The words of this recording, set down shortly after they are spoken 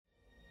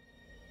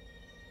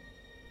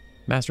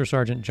Master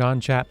Sergeant John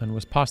Chapman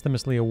was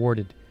posthumously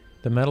awarded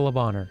the Medal of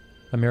Honor,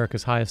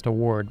 America's highest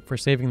award, for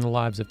saving the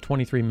lives of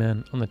 23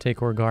 men on the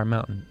Takur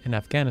Mountain in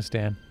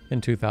Afghanistan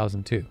in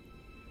 2002.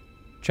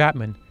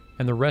 Chapman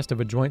and the rest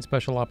of a Joint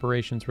Special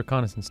Operations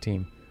reconnaissance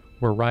team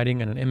were riding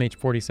in an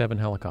MH-47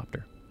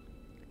 helicopter.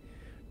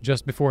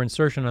 Just before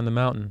insertion on the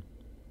mountain,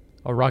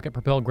 a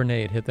rocket-propelled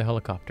grenade hit the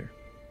helicopter.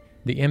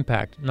 The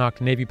impact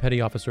knocked Navy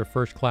Petty Officer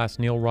First Class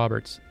Neil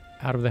Roberts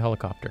out of the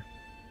helicopter.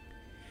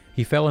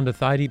 He fell into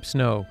thigh-deep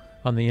snow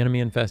on the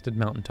enemy-infested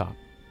mountaintop.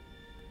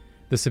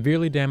 The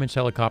severely damaged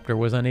helicopter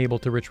was unable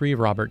to retrieve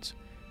Roberts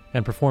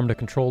and performed a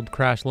controlled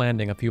crash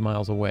landing a few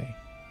miles away.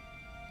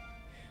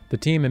 The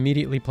team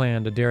immediately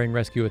planned a daring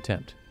rescue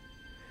attempt,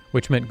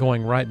 which meant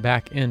going right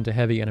back into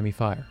heavy enemy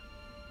fire.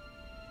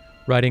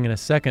 Riding in a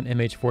second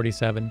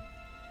MH-47,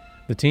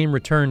 the team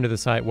returned to the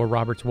site where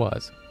Roberts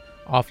was,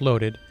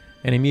 offloaded,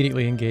 and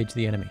immediately engaged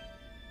the enemy.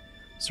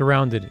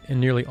 Surrounded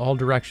in nearly all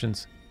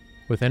directions,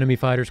 with enemy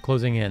fighters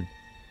closing in,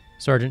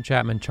 Sergeant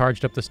Chapman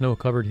charged up the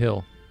snow-covered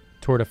hill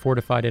toward a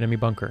fortified enemy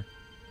bunker,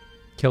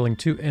 killing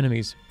 2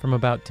 enemies from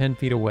about 10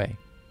 feet away,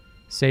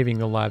 saving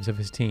the lives of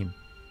his team.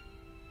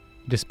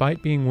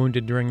 Despite being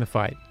wounded during the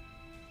fight,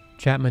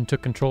 Chapman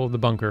took control of the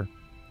bunker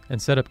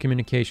and set up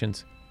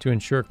communications to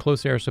ensure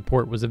close air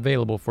support was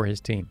available for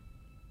his team.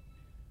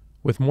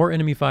 With more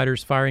enemy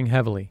fighters firing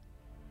heavily,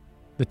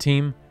 the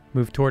team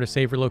moved toward a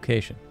safer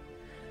location,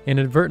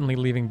 inadvertently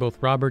leaving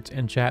both Roberts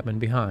and Chapman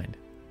behind.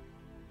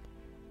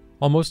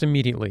 Almost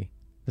immediately,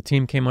 the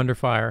team came under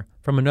fire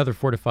from another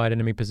fortified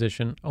enemy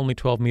position only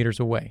 12 meters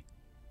away.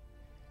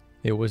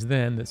 It was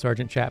then that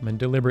Sergeant Chapman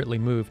deliberately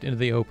moved into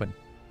the open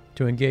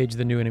to engage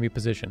the new enemy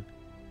position.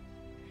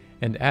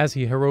 And as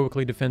he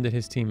heroically defended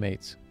his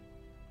teammates,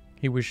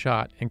 he was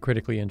shot and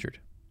critically injured.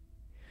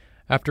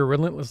 After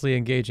relentlessly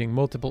engaging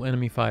multiple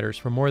enemy fighters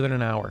for more than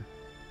an hour,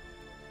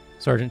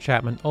 Sergeant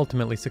Chapman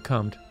ultimately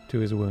succumbed to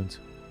his wounds.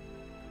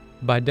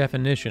 By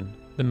definition,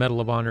 the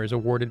Medal of Honor is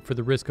awarded for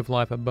the risk of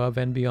life above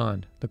and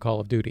beyond the call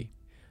of duty.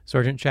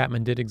 Sergeant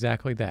Chapman did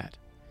exactly that.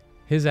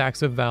 His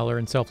acts of valor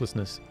and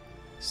selflessness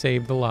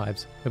saved the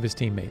lives of his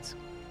teammates.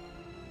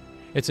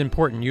 It's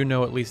important you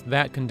know at least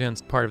that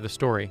condensed part of the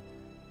story,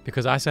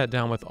 because I sat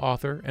down with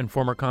author and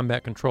former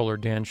combat controller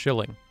Dan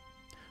Schilling,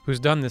 who's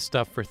done this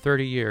stuff for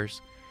 30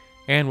 years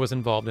and was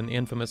involved in the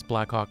infamous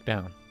Black Hawk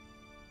Down.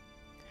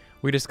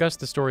 We discussed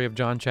the story of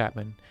John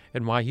Chapman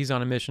and why he's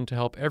on a mission to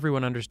help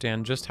everyone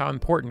understand just how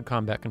important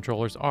combat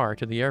controllers are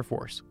to the Air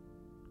Force.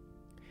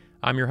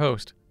 I'm your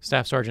host,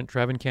 Staff Sergeant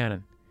Treven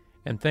Cannon,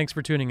 and thanks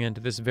for tuning in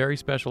to this very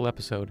special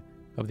episode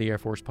of the Air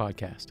Force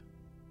Podcast.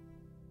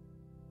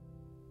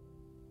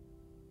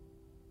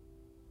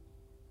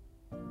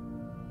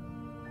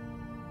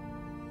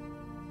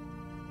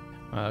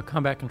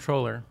 Combat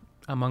controller,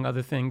 among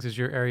other things, is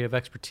your area of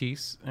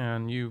expertise,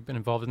 and you've been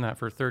involved in that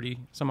for 30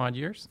 some odd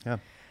years.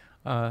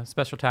 Yeah.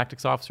 Special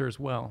tactics officer as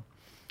well.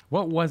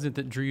 What was it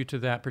that drew you to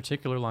that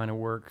particular line of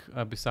work,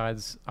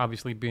 besides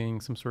obviously being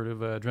some sort of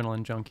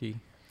adrenaline junkie?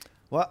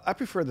 Well, I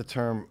prefer the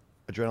term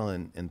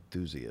adrenaline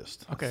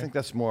enthusiast. Okay. I think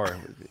that's more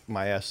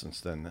my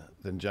essence than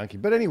junkie.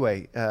 But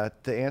anyway, to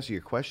answer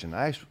your question,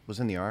 I was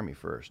in the Army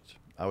first.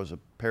 I was a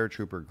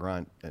paratrooper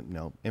grunt,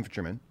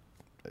 infantryman.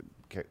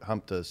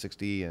 Humped a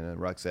 60 and a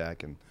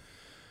rucksack, and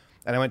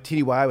I went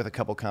TDY with a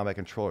couple combat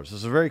controllers.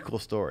 It's a very cool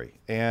story,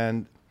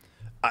 and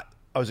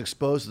I was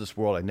exposed to this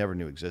world I never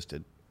knew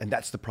existed, and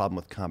that's the problem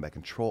with combat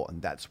control,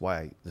 and that's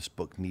why this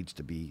book needs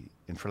to be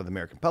in front of the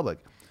American public.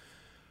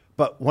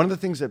 But one of the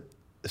things that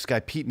this guy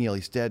Pete Neal,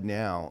 he's dead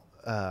now,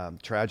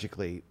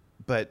 tragically,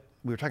 but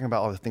we were talking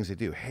about all the things they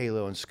do,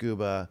 Halo and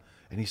Scuba,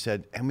 and he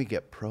said, and we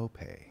get pro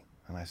pay.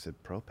 And I said,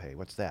 pro pay,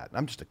 what's that?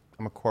 And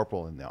I'm a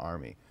corporal in the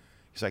Army.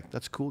 He's like,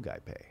 that's cool guy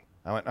pay.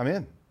 I went, I'm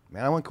in.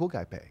 Man, I want cool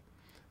guy pay.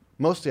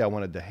 Mostly I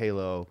wanted to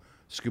Halo,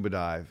 scuba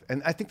dive,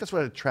 and I think that's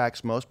what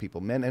attracts most people,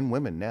 men and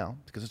women now,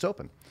 because it's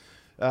open,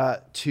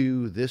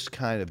 to this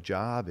kind of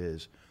job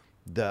is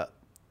the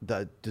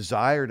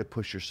desire to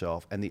push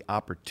yourself and the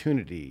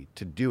opportunity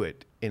to do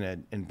it in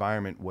an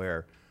environment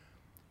where,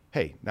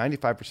 hey,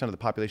 95% of the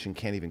population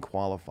can't even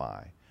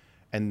qualify,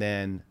 and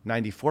then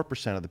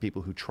 94% of the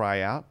people who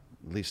try out,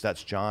 at least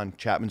that's John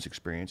Chapman's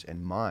experience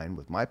and mine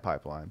with my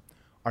pipeline,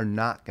 are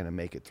not going to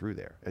make it through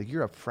there.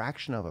 You're a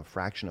fraction of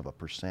a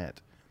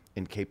percent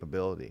in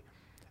capability.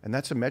 And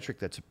that's a metric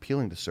that's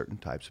appealing to certain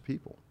types of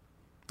people.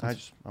 I'm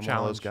one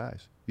of those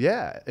guys.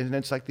 Yeah, and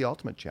it's like the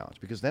ultimate challenge,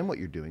 because then what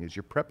you're doing is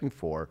you're prepping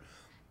for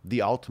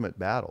the ultimate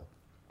battle.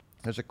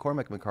 There's a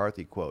Cormac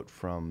McCarthy quote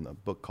from a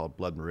book called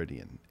Blood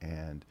Meridian,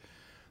 and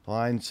the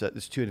line said,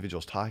 there's 2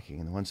 individuals talking,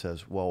 and the one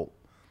says, well,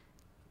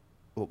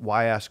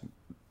 why ask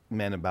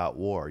men about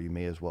war? You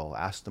may as well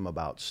ask them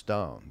about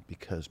stone,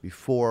 because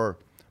before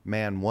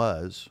man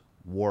was,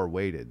 war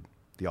waited,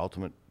 the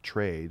ultimate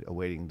trade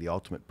awaiting the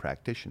ultimate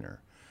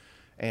practitioner.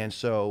 And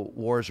so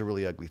war is a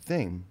really ugly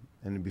thing,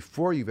 and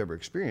before you've ever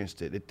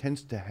experienced it, it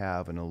tends to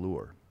have an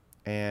allure.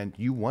 And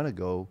you want to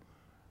go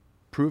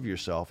prove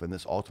yourself in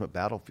this ultimate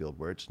battlefield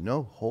where it's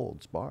no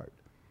holds barred.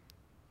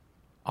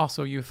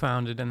 Also, you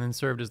founded and then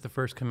served as the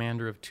first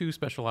commander of 2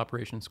 special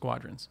operations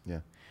squadrons,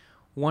 Yeah.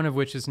 one of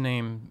which is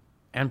name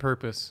and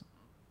purpose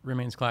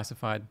remains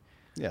classified.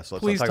 Yeah, so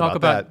let's Please not talk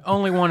about that.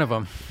 only one of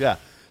them. Yeah.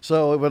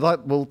 So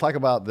we'll talk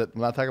about that.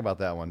 We'll not talk about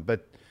that one,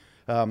 but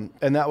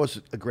and that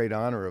was a great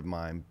honor of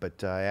mine.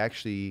 But I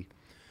actually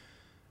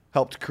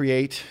helped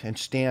create and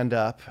stand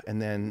up,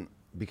 and then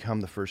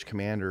become the first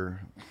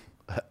commander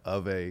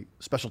of a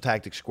special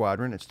tactics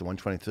squadron. It's the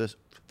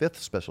 125th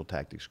Special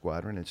Tactics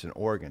Squadron. It's in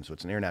Oregon, so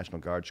it's an Air National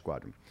Guard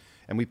squadron.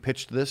 And we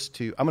pitched this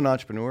to. I'm an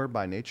entrepreneur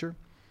by nature,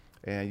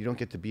 and you don't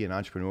get to be an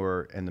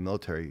entrepreneur in the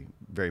military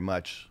very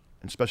much.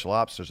 In special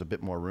ops, there's a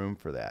bit more room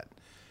for that.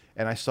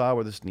 And I saw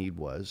where this need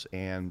was,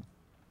 and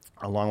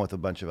along with a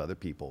bunch of other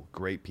people,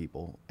 great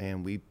people,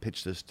 and we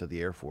pitched this to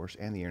the Air Force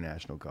and the Air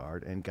National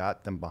Guard and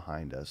got them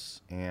behind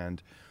us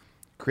and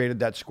created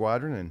that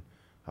squadron. And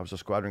I was a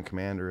squadron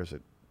commander as a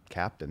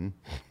captain,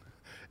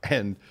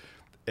 and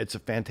it's a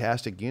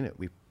fantastic unit.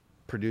 We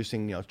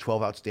producing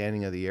 12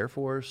 outstanding of the Air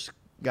Force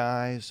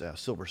guys,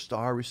 Silver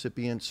Star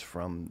recipients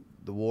from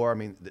the war. I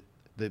mean,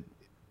 the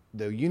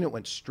unit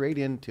went straight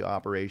into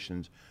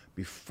operations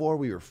before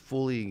we were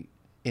fully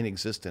in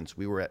existence.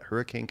 We were at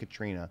Hurricane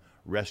Katrina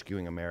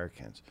rescuing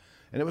Americans.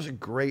 And it was a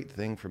great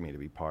thing for me to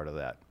be part of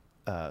that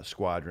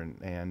squadron.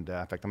 And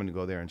in fact, I'm going to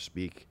go there and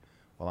speak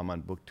while I'm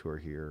on book tour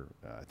here,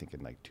 I think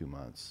in like 2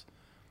 months.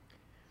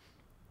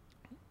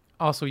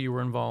 Also, you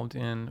were involved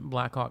in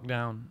Black Hawk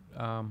Down,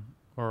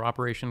 or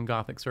Operation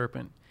Gothic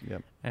Serpent.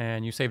 Yep.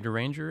 And you saved a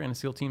Ranger and a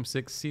SEAL Team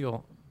 6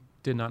 SEAL.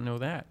 Did not know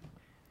that.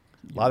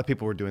 A lot of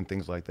people were doing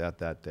things like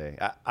that day.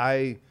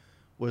 I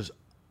was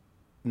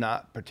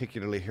not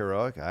particularly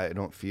heroic, I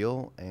don't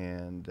feel,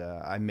 and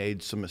I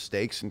made some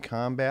mistakes in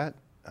combat.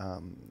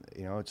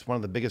 It's one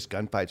of the biggest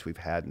gunfights we've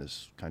had in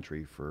this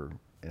country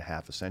in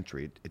half a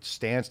century. It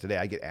stands today.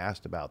 I get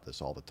asked about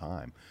this all the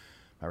time.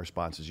 My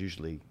response is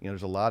usually,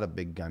 there's a lot of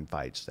big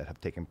gunfights that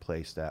have taken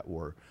place that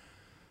were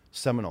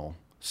seminal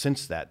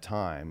since that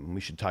time, and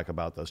we should talk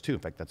about those too. In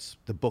fact, that's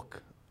the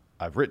book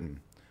I've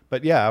written.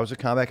 But yeah, I was a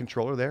combat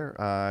controller there.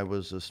 I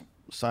was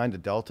assigned to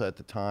Delta at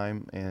the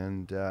time,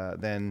 and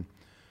then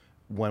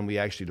when we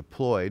actually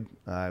deployed,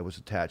 I was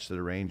attached to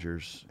the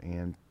Rangers,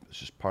 and it's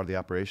just part of the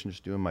operation,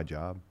 just doing my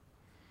job.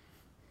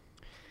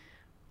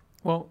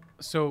 Well,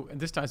 so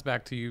this ties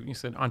back to you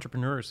said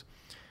entrepreneurs.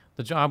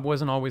 The job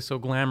wasn't always so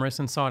glamorous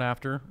and sought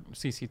after,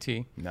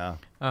 CCT. No.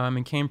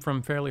 And came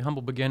from fairly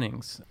humble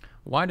beginnings.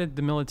 Why did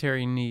the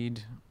military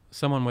need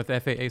someone with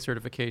FAA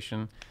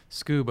certification,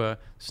 scuba,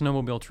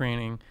 snowmobile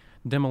training,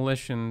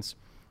 demolitions?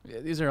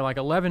 These are like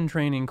 11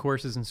 training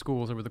courses in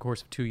schools over the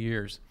course of 2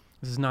 years.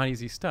 This is not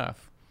easy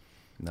stuff.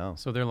 No.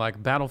 So they're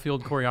like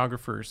battlefield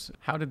choreographers.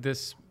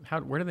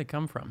 Where did they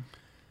come from?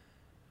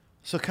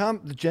 So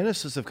the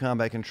genesis of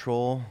combat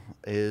control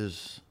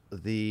is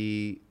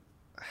the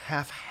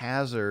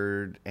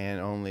haphazard and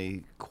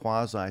only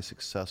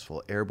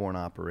quasi-successful airborne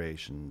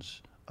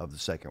operations of the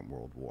Second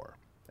World War.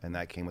 And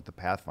that came with the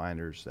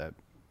Pathfinders that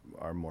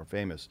are more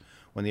famous.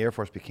 When the Air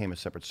Force became a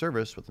separate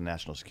service with the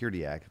National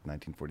Security Act of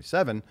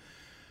 1947,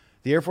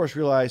 the Air Force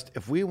realized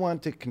if we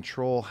want to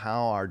control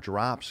how our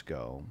drops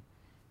go,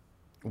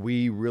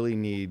 we really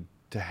need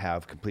to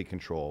have complete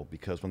control,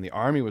 because when the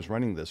Army was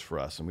running this for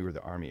us, and we were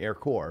the Army Air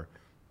Corps,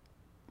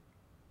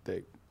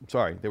 they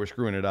were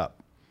screwing it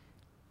up.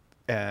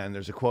 And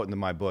there's a quote in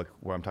my book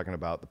where I'm talking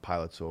about the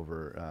pilots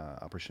over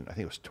Operation, I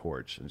think it was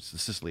Torch, and it's the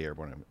Sicily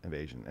airborne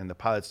invasion. And the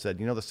pilots said,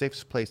 the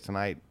safest place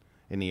tonight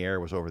in the air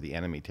was over the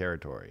enemy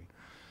territory.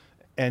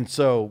 And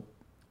so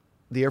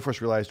the Air Force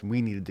realized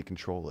we needed to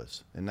control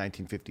this. In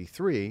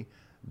 1953,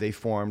 they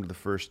formed the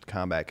first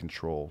combat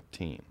control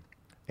team.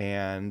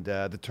 And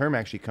the term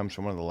actually comes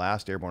from one of the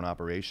last airborne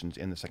operations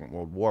in the Second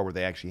World War where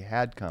they actually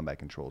had combat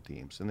control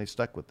teams, and they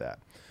stuck with that.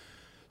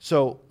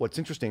 So what's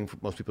interesting,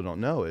 most people don't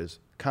know, is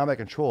combat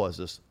control is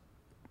this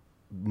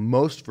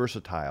most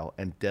versatile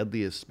and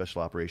deadliest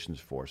special operations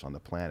force on the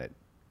planet.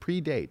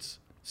 Predates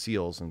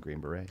SEALs and Green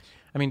Berets.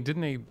 I mean,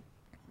 didn't they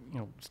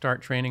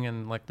start training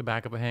in like the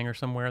back of a hangar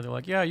somewhere? They're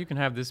like, yeah, you can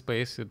have this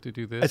base to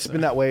do this. It's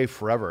been that way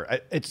forever.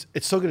 It's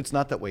so good it's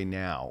not that way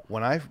now.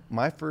 When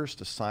my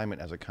first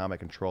assignment as a combat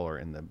controller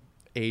in the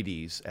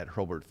 80s at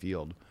Hurlburt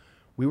Field,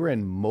 we were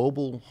in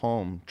mobile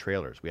home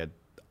trailers. We had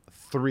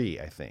 3,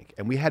 I think,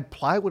 and we had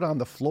plywood on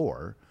the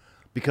floor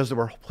because there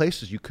were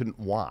places you couldn't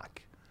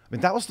walk. I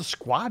mean, that was the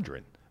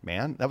squadron,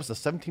 man. That was the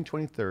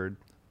 1723rd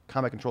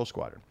Combat Control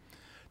Squadron.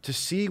 To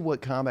see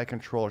what combat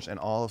controllers and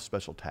all of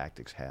special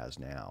tactics has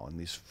now, and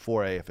these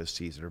 4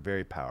 AFSCs that are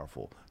very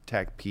powerful,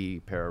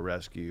 TAC-P,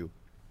 Pararescue,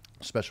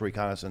 Special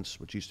Reconnaissance,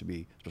 which used to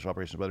be Special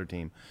Operations Weather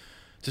Team,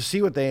 to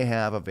see what they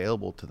have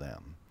available to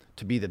them,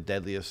 to be the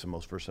deadliest and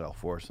most versatile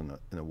force in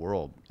the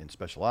world in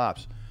special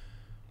ops,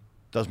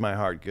 does my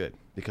heart good,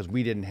 because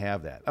we didn't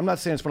have that. I'm not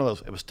saying it's one of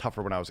those, it was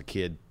tougher when I was a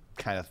kid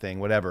kind of thing,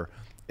 whatever.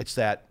 It's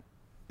that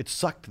it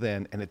sucked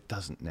then and it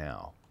doesn't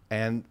now.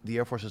 And the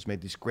Air Force has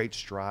made these great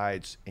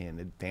strides in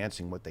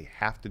advancing what they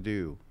have to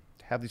do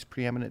to have these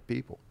preeminent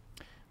people.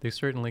 They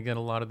certainly get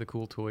a lot of the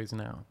cool toys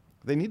now.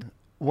 They need.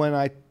 When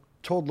I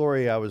told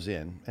Lori I was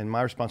in, and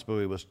my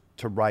responsibility was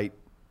to write.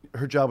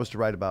 Her job was to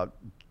write about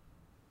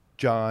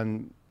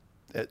John,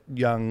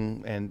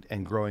 young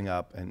and growing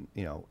up, and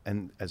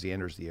and as he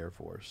enters the Air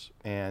Force,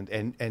 and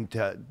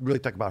to really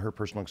talk about her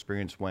personal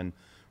experience when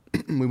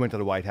we went to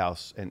the White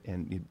House,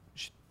 and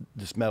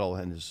this medal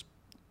and his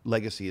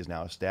legacy is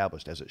now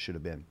established as it should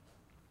have been.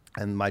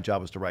 And my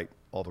job was to write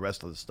all the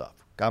rest of the stuff: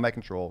 combat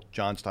control,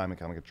 John's time in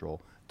combat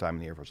control, time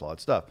in the Air Force, all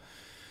that stuff.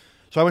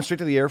 So I went straight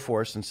to the Air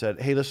Force and said,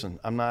 "Hey, listen,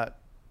 I'm not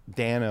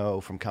Dano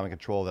from combat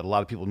control that a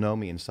lot of people know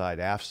me inside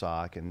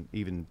AFSOC and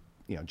even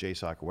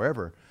JSOC or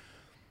wherever.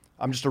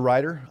 I'm just a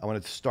writer. I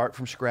wanted to start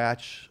from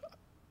scratch.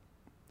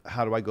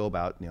 How do I go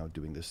about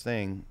doing this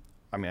thing?"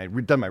 I mean,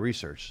 I'd done my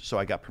research, so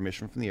I got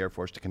permission from the Air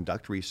Force to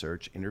conduct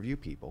research, interview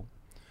people.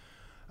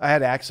 I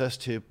had access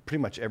to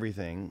pretty much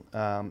everything.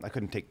 I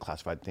couldn't take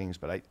classified things,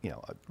 but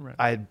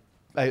Right.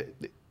 I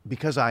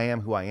because I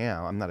am who I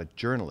am. I'm not a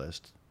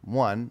journalist.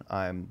 One,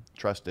 I'm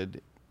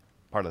trusted,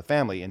 part of the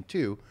family, and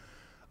two,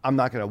 I'm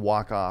not going to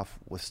walk off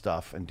with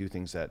stuff and do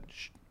things that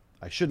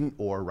I shouldn't,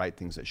 or write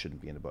things that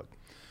shouldn't be in a book.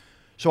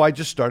 So I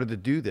just started to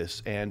do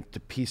this and to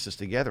piece this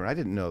together, and I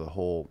didn't know the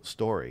whole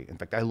story. In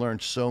fact, I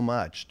learned so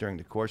much during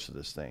the course of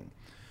this thing,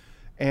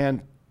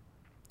 and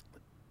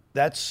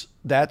that's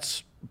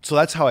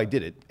how I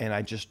did it. And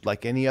I just,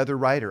 like any other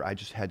writer, I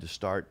just had to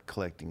start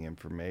collecting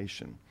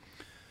information.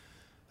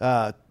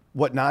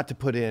 What not to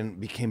put in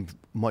became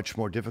much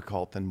more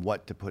difficult than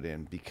what to put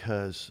in,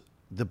 because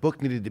the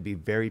book needed to be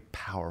very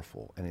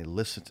powerful and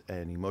elicit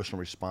an emotional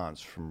response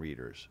from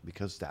readers,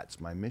 because that's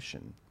my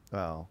mission.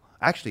 Well,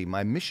 actually,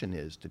 my mission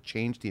is to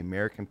change the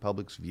American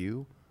public's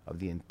view of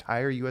the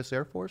entire U.S.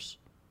 Air Force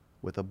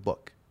with a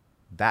book.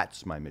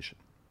 That's my mission.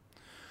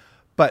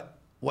 But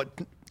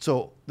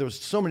so there was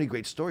so many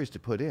great stories to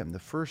put in. The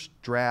first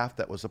draft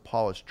that was a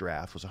polished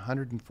draft was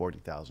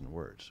 140,000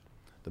 words.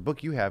 The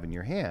book you have in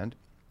your hand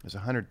is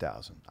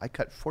 100,000. I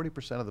cut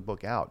 40% of the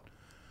book out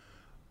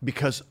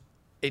because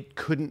it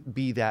couldn't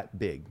be that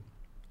big.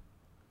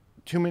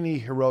 Too many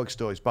heroic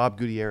stories. Bob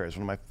Gutierrez,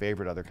 one of my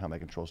favorite other combat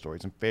control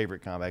stories and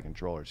favorite combat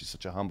controllers. He's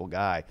such a humble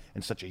guy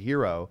and such a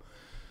hero.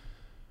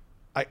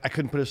 I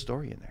couldn't put a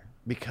story in there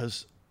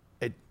because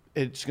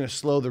it's going to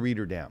slow the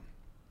reader down.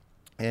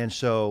 And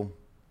so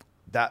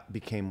that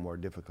became more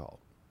difficult.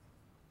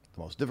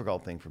 The most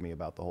difficult thing for me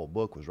about the whole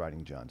book was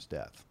writing John's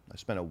death. I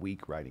spent a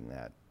week writing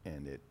that,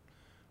 and it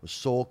was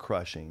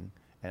soul-crushing,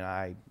 and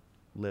I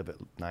live at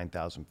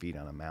 9,000 feet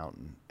on a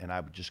mountain, and I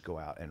would just go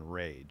out and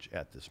rage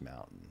at this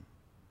mountain.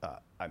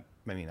 I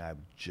would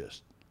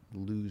just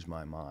lose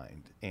my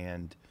mind.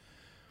 And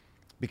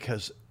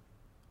because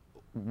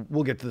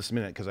we'll get to this in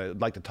a minute, because I'd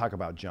like to talk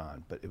about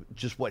John, but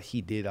just what he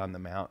did on the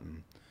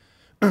mountain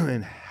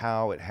and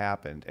how it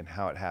happened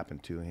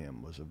to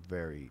him was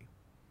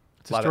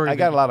I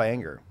got a lot of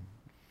anger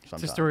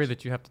sometimes. It's a story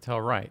that you have to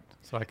tell right,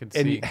 so I could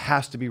And see. it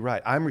has to be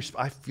right.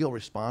 I feel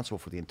responsible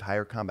for the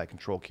entire combat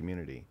control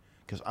community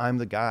because I'm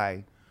the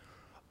guy.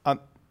 I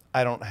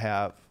don't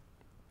have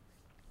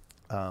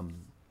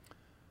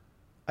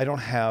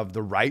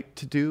the right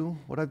to do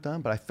what I've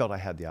done, but I felt I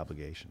had the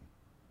obligation.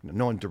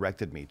 No one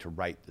directed me to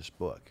write this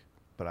book,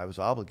 but I was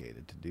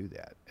obligated to do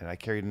that. And I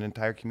carried an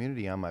entire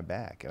community on my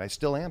back, and I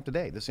still am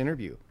today. This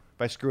interview,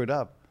 if I screw it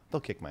up,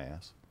 they'll kick my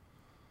ass.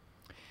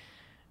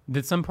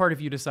 Did some part of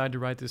you decide to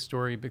write this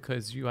story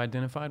because you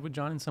identified with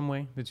John in some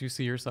way? Did you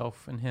see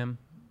yourself in him?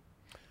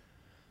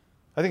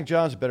 I think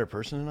John's a better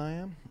person than I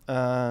am.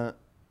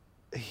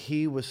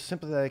 He was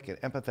sympathetic and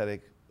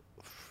empathetic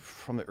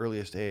from the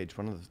earliest age.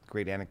 One of the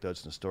great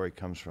anecdotes in the story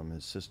comes from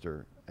his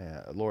sister,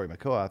 Lori, my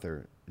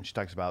co-author, and she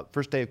talks about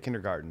first day of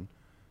kindergarten.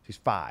 She's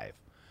 5,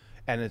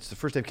 and it's the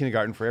first day of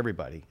kindergarten for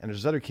everybody. And there's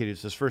this other kid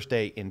who's his first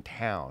day in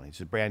town.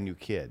 He's a brand new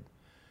kid.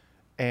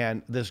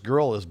 And this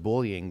girl is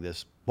bullying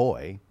this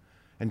boy,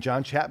 and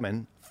John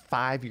Chapman,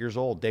 5 years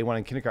old, day one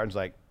in kindergarten, is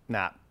like,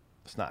 nah,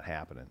 it's not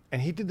happening.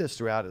 And he did this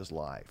throughout his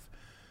life.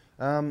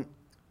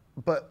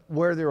 But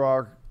where there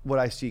are what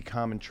I see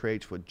common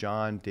traits, what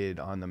John did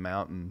on the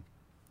mountain,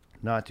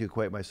 not to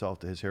equate myself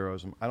to his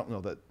heroism. I don't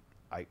know that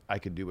I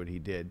could do what he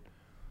did.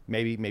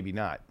 Maybe, maybe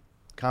not.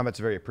 Combat's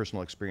a very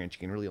personal experience. You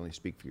can really only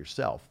speak for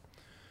yourself.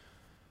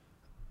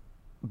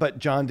 But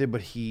John did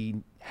what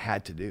he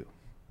had to do.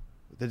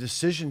 The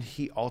decision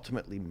he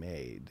ultimately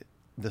made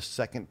the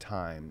second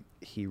time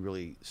he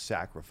really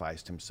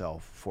sacrificed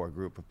himself for a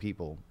group of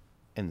people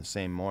in the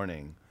same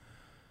morning,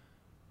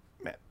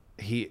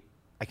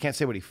 I can't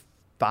say what he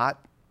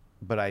thought,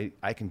 but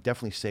I can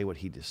definitely say what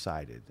he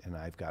decided. And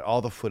I've got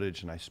all the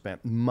footage, and I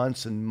spent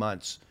months and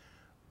months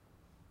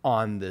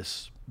on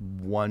this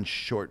one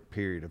short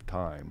period of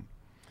time.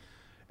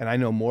 And I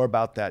know more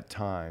about that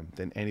time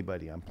than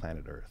anybody on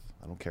planet Earth.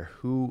 I don't care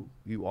who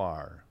you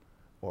are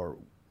or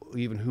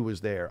even who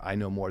was there. I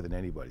know more than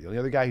anybody. The only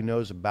other guy who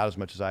knows about as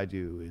much as I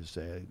do is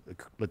a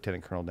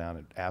lieutenant colonel down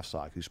at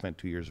AFSOC who spent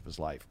 2 years of his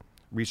life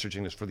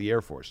researching this for the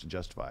Air Force to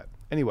justify it.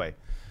 Anyway,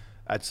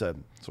 that's a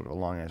sort of a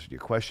long answer to your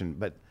question,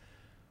 but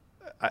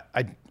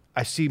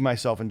I see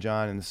myself and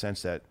John in the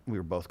sense that we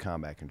were both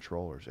combat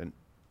controllers, and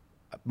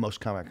most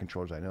combat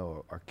controllers I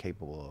know are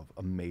capable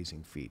of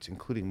amazing feats,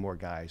 including more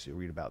guys you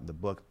read about in the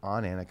book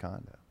on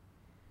Anaconda.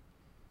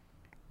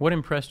 What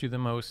impressed you the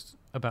most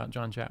about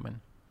John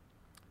Chapman?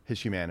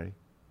 His humanity,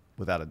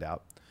 without a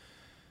doubt.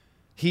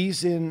 He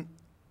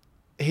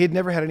had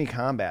never had any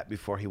combat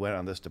before he went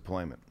on this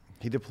deployment.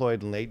 He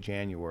deployed in late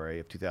January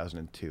of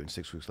 2002, and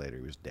 6 weeks later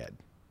he was dead.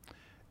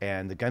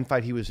 And the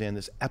gunfight he was in,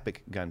 this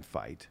epic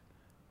gunfight,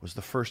 was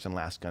the first and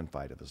last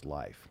gunfight of his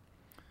life.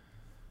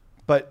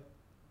 But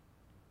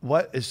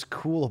what is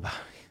cool about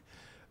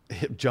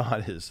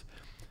John is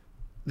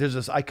there's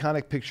this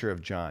iconic picture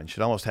of John. You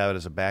should almost have it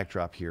as a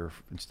backdrop here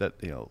instead.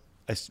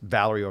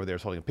 Valerie over there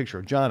is holding a picture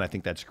of John. I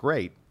think that's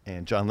great.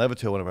 And John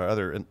Levito, one of our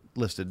other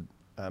enlisted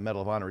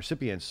Medal of Honor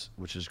recipients,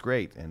 which is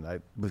great. And I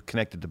was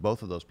connected to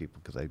both of those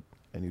people because I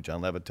knew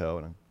John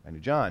Levito and I knew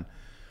John.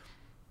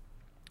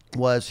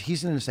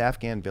 He's in this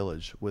Afghan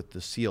village with the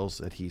SEALs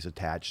that he's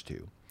attached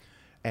to.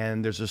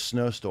 And there's a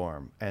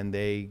snowstorm, and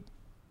they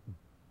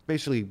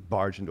basically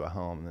barge into a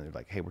home, and they're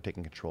like, hey, we're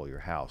taking control of your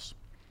house.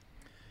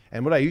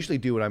 And what I usually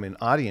do when I'm in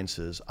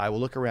audiences, I will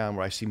look around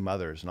where I see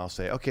mothers, and I'll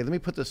say, okay, let me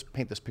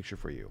paint this picture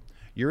for you.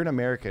 You're an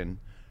American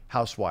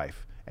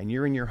housewife, and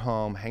you're in your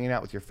home hanging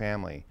out with your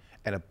family,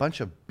 and a bunch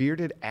of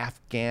bearded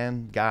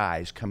Afghan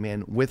guys come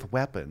in with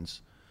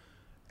weapons,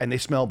 and they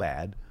smell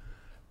bad,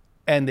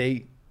 and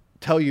they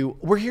tell you,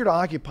 we're here to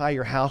occupy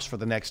your house for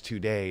the next 2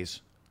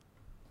 days.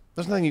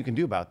 There's nothing you can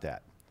do about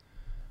that.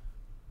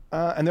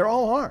 And they're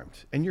all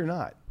armed, and you're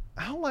not.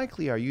 How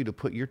likely are you to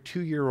put your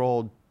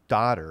 2-year-old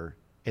daughter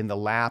in the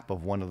lap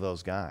of one of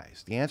those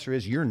guys? The answer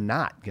is you're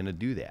not going to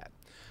do that.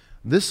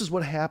 This is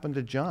what happened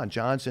to John.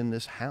 John's in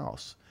this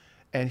house,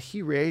 and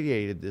he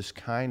radiated this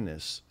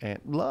kindness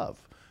and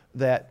love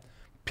that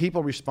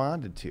people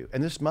responded to.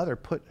 And this mother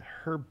put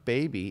her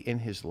baby in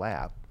his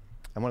lap,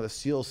 and one of the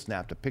SEALs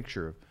snapped a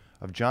picture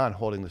of John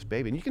holding this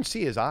baby. And you can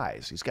see his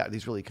eyes. He's got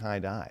these really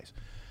kind eyes.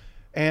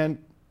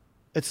 And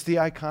it's the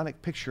iconic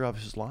picture of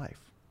his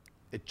life.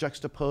 It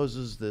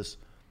juxtaposes this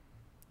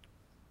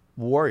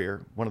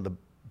warrior, one of the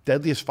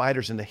deadliest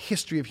fighters in the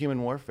history of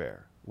human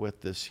warfare,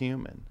 with this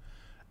human.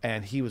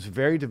 And he was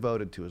very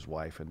devoted to his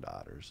wife and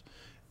daughters.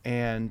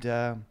 And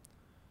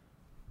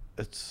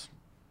it's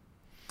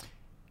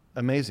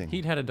amazing.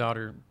 He'd had a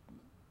daughter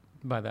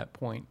by that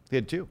point. He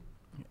had 2.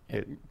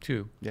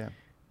 Two. Yeah.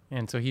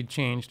 And so he'd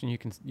changed, and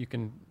you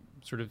can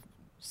sort of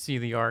see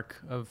the arc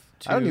of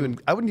 2.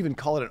 I wouldn't even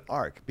call it an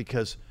arc,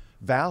 because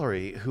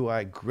Valerie, who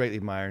I greatly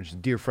admire, and is a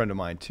dear friend of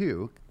mine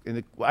too.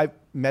 I've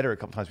met her a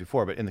couple times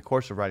before, but in the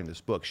course of writing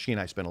this book, she and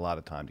I spent a lot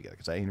of time together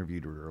because I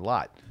interviewed her a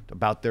lot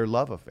about their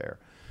love affair.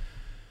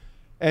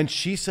 And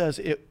she says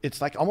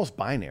it's like almost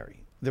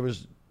binary. There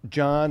was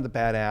John, the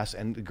badass,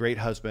 and the great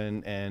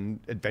husband and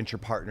adventure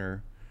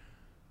partner,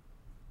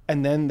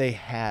 and then they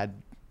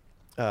had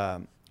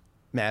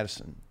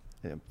Madison,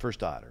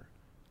 first daughter,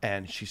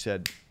 and she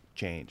said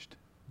changed.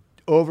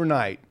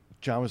 Overnight,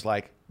 John was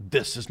like,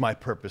 this is my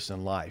purpose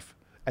in life.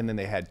 And then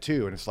they had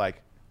 2, and it's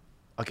like,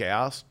 okay,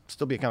 I'll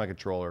still be a combat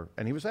controller.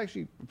 And he was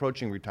actually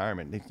approaching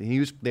retirement.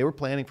 They were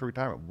planning for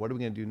retirement. What are we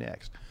going to do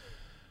next?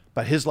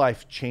 But his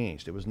life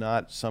changed. It was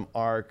not some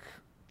arc.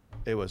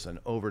 It was an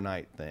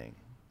overnight thing.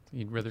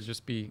 He'd rather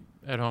just be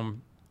at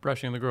home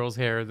brushing the girl's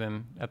hair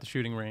than at the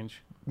shooting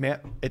range. Man,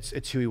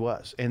 it's who he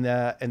was.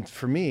 And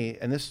for me,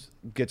 and this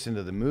gets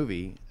into the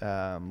movie,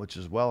 which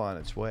is well on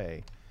its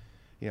way,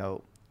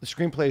 the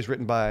screenplay is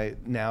written by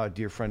now a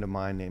dear friend of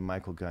mine named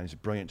Michael Gunn. He's a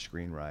brilliant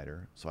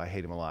screenwriter, so I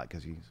hate him a lot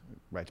because he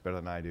writes better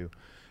than I do.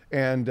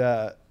 And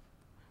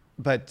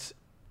but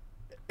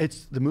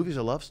the movie's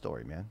a love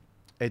story, man.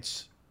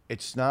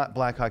 It's not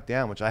Black Hawk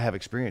Down, which I have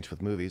experience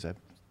with movies.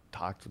 I've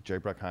talked with Jerry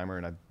Bruckheimer,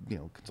 and I've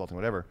consulting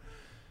whatever.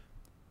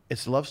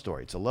 It's a love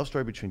story. It's a love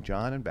story between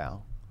John and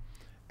Val,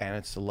 and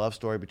it's a love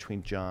story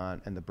between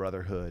John and the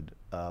brotherhood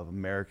of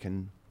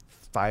American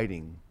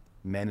fighting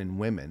men and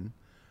women.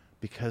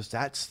 Because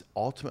that's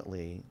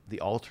ultimately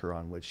the altar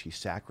on which he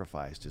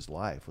sacrificed his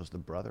life, was the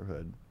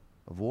brotherhood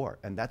of war.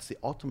 And that's the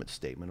ultimate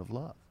statement of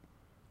love.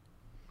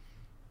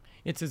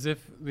 It's as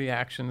if the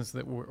actions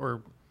that were,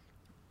 or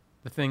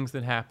the things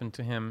that happened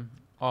to him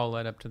all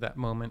led up to that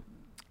moment.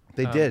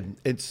 They did.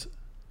 It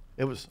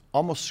was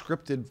almost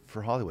scripted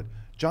for Hollywood.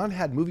 John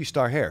had movie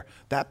star hair.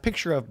 That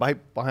picture of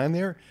behind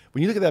there,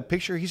 when you look at that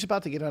picture, he's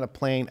about to get on a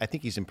plane. I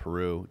think he's in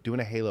Peru, doing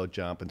a halo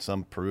jump in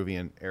some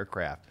Peruvian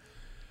aircraft.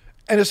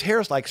 And his hair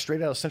is like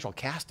straight out of Central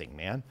Casting,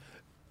 man.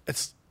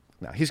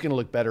 Now he's going to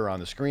look better on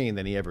the screen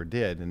than he ever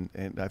did.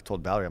 And I've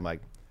told Valerie, I'm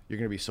like, you're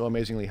going to be so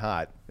amazingly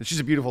hot. And she's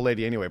a beautiful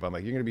lady anyway, but I'm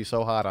like, you're going to be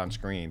so hot on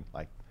screen.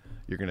 Like,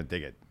 you're going to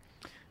dig it.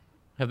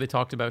 Have they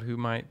talked about who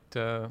might...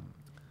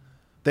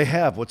 They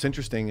have. What's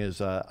interesting is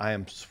I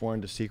am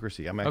sworn to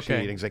secrecy. I'm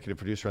actually an executive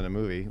producer on the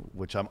movie,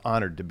 which I'm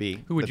honored to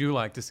be. Who would you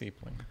like to see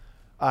playing?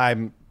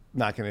 I'm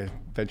not going to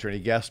venture any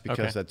guess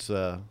because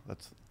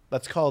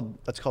that's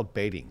called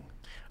baiting.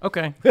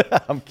 Okay.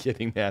 I'm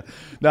kidding, man.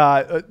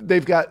 No,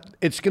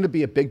 it's going to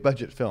be a big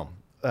budget film.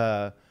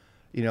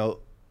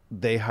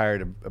 They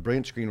hired a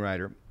brilliant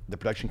screenwriter. the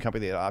production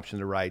company that optioned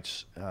the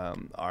rights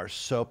are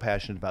so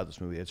passionate about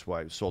this movie. That's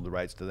why I sold the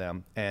rights to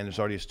them. And there's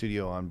already a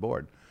studio on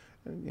board.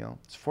 And,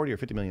 it's a $40 or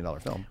 $50 million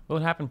film. Well,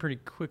 it happened pretty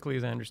quickly,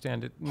 as I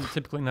understand it.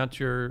 Typically not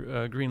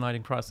your green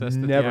lighting process that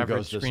Never the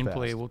goes average this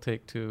screenplay fast. will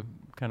take to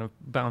kind of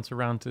bounce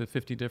around to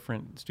 50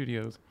 different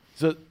studios.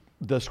 So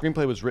the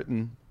screenplay was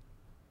written,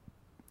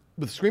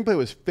 the screenplay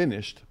was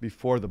finished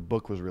before the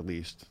book was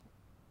released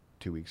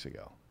 2 weeks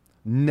ago.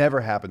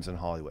 Never happens in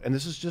Hollywood. And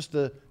this is just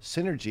the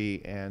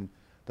synergy and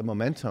the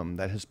momentum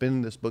that has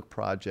been this book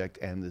project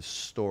and this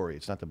story.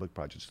 It's not the book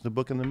project, it's the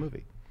book and the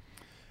movie.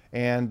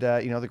 And,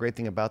 the great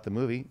thing about the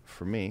movie,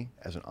 for me,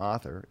 as an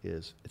author,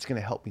 is it's going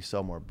to help me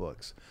sell more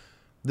books.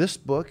 This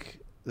book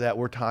that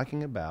we're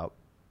talking about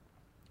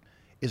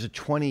is a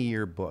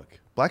 20-year book.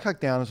 Black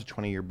Hawk Down is a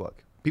 20-year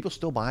book. People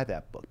still buy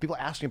that book. People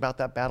ask me about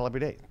that battle every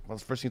day. Well,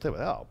 the first thing you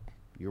say, oh,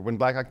 you're in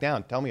Black Hawk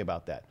Down. Tell me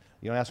about that.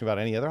 You don't ask me about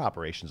any other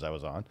operations I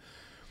was on.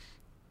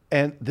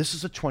 And this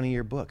is a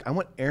 20-year book. I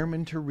want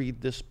airmen to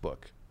read this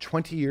book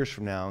 20 years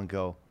from now and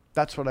go,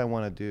 that's what I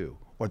want to do,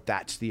 or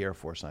that's the Air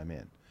Force I'm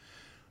in.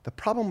 The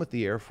problem with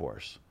the Air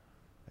Force,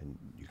 and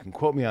you can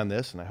quote me on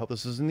this, and I hope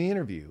this is in the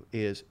interview,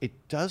 is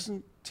it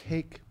doesn't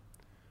take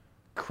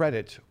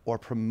credit or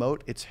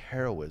promote its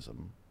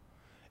heroism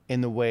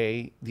in the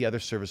way the other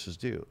services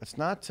do. It's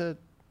not to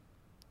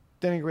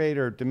denigrate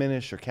or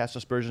diminish or cast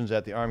aspersions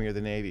at the Army or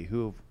the Navy,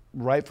 who have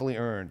rightfully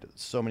earned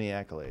so many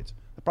accolades.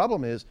 The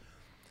problem is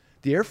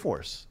the Air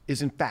Force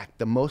is, in fact,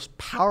 the most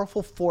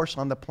powerful force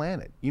on the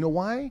planet. You know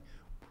why?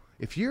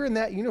 If you're in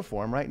that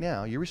uniform right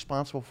now, you're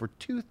responsible for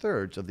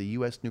 2/3 of the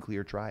U.S.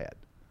 nuclear triad.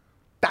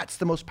 That's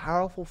the most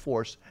powerful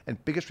force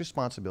and biggest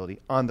responsibility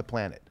on the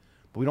planet.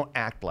 But we don't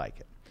act like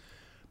it.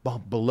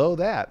 But below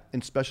that,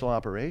 in special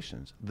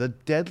operations, the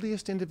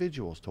deadliest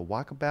individuals to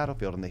walk a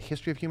battlefield in the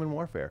history of human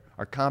warfare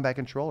are combat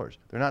controllers.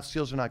 They're not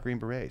SEALs, they're not Green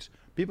Berets.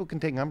 People can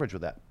take umbrage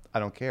with that. I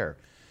don't care.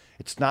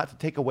 It's not to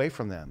take away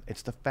from them.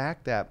 It's the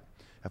fact that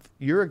if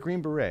you're a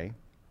Green Beret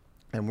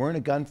and we're in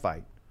a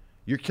gunfight,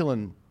 you're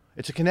killing.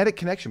 It's a kinetic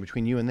connection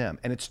between you and them,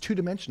 and it's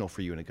two-dimensional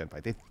for you in a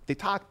gunfight. They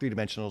talk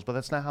three-dimensionals, but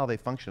that's not how they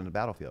function in the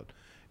battlefield.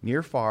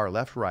 Near, far,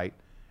 left, right,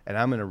 and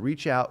I'm going to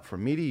reach out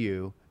from me to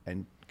you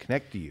and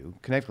connect to you,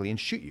 connectly, and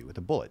shoot you with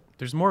a bullet.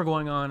 There's more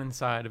going on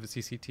inside of a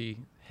CCT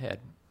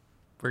head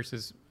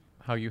versus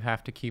how you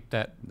have to keep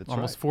that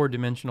almost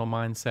four-dimensional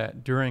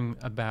mindset during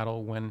a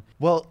battle when...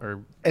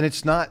 And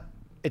it's not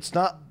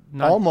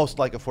almost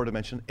like a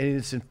four-dimension. It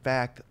is, in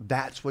fact,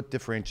 that's what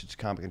differentiates a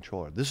combat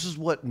controller. This is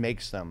what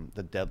makes them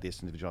the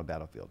deadliest individual on the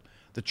battlefield.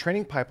 The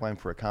training pipeline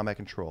for a combat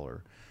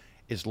controller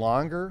is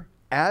longer,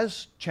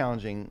 as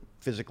challenging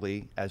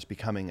physically as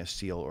becoming a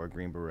SEAL or a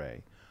Green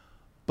Beret,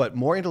 but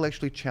more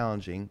intellectually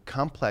challenging,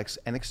 complex,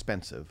 and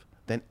expensive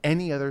than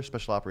any other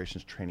special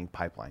operations training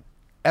pipeline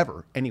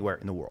ever, anywhere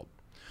in the world.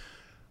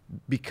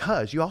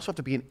 Because you also have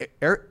to be an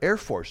Air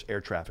Force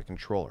air traffic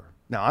controller.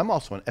 Now, I'm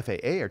also an FAA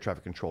air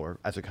traffic controller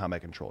as a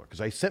combat controller because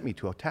they sent me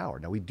to a tower.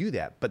 Now, we do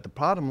that, but the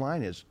bottom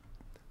line is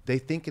they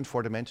think in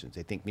four dimensions.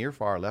 They think near,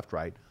 far, left,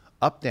 right,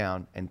 up,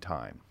 down, and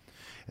time.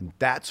 And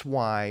that's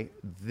why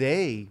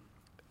they,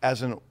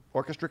 as an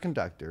orchestra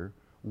conductor,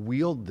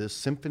 wield this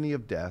symphony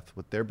of death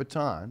with their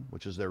baton,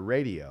 which is their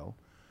radio,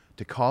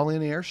 to call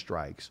in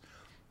airstrikes.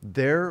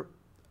 Their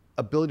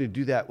ability to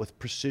do that with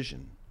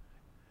precision,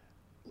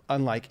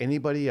 unlike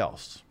anybody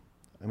else.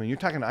 I mean,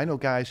 I know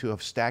guys who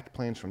have stacked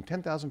planes from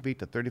 10,000 feet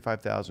to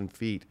 35,000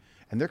 feet,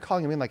 and they're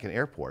calling them in like an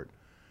airport.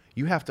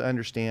 You have to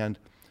understand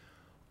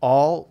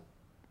all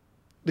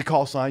the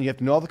call sign. You have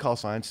to know all the call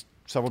signs,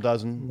 several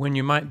dozen. When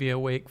you might be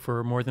awake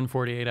for more than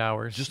 48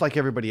 hours. Just like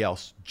everybody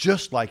else,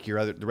 just like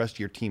the rest of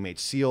your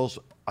teammates, SEALs,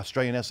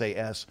 Australian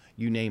SAS,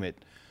 you name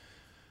it.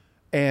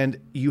 And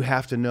you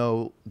have to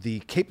know the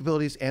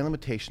capabilities and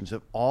limitations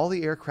of all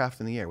the aircraft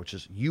in the air, which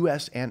is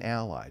U.S. and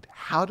Allied,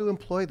 how to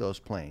employ those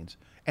planes,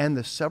 and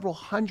the several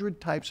hundred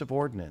types of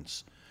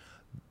ordnance,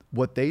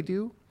 what they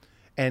do.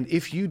 And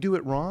if you do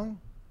it wrong,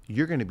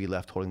 you're going to be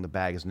left holding the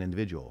bag as an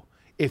individual.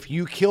 If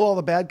you kill all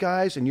the bad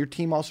guys and your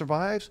team all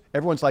survives,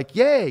 everyone's like,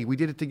 yay, we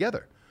did it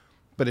together.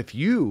 But if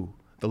you,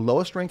 the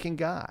lowest ranking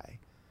guy,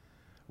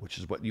 which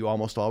is what you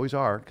almost always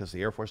are, because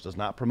the Air Force does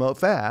not promote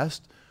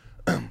fast,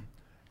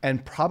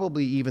 and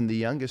probably even the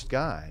youngest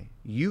guy,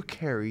 you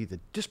carry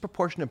the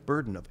disproportionate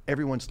burden of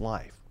everyone's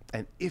life.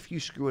 And if you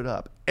screw it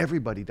up,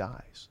 everybody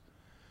dies.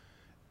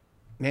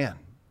 Man,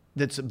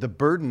 the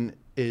burden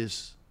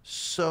is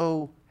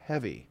so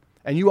heavy.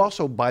 And you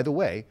also, by the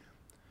way,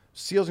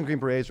 SEALs and Green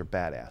Berets are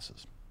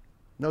badasses.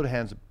 No to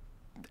hands,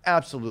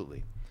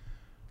 absolutely.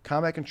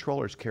 Combat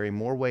controllers carry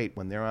more weight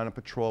when they're on a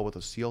patrol with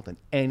a SEAL than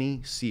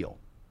any SEAL.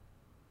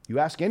 You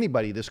ask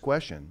anybody this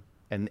question,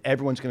 and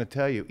everyone's going to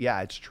tell you,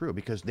 yeah, it's true,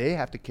 because they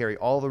have to carry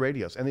all the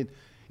radios. And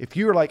if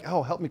you're like,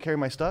 oh, help me carry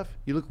my stuff,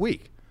 you look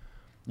weak.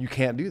 You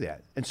can't do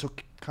that. And so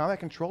combat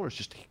controllers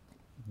just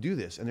do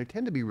this, and they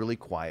tend to be really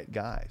quiet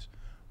guys.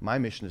 My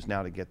mission is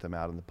now to get them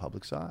out in the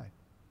public's eye.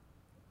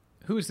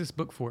 Who is this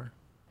book for?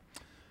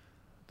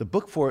 The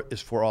book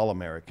is for all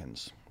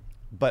Americans.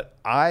 But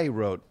I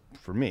wrote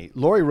for me.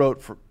 Lori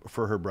wrote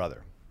for her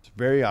brother. It's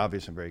very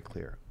obvious and very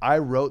clear. I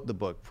wrote the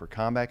book for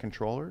combat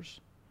controllers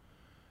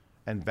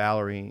and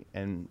Valerie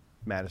and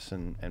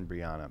Madison and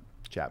Brianna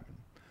Chapman.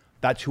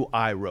 That's who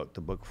I wrote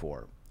the book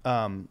for.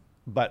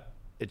 But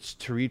it's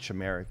to reach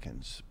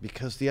Americans,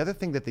 because the other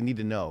thing that they need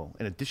to know,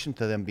 in addition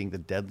to them being the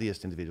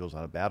deadliest individuals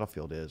on a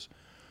battlefield, is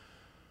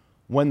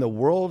when the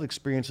world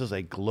experiences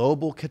a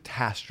global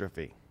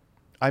catastrophe,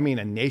 I mean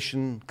a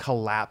nation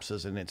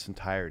collapses in its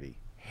entirety.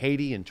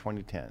 Haiti in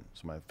 2010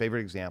 is my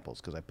favorite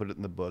examples because I put it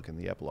in the book in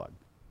the epilogue.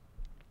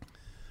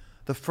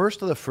 The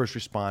first of the first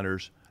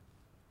responders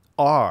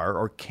are,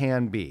 or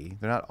can be,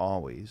 they're not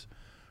always,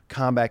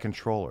 combat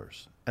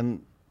controllers.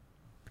 And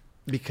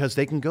because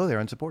they can go there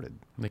unsupported.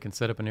 They can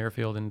set up an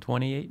airfield in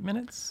 28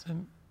 minutes?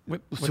 And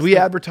so we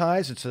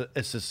advertise, it's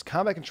this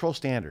combat control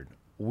standard.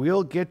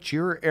 We'll get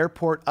your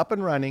airport up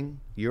and running,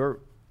 your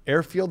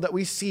airfield that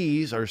we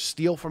seize or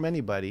steal from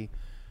anybody,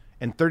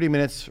 in 30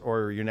 minutes,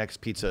 or your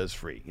next pizza is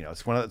free. You know,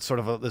 it's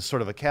this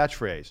sort of a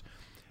catchphrase.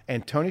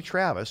 And Tony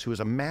Travis, who is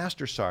a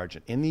master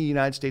sergeant in the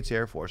United States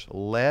Air Force,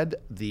 led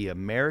the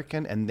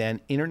American and then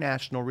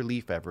international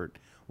relief effort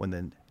when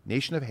the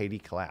nation of Haiti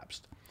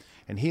collapsed.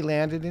 And he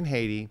landed in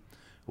Haiti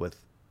with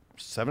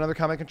 7 other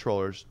combat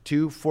controllers,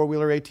 2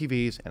 four-wheeler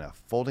ATVs, and a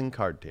folding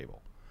card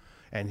table.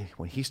 And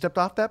when he stepped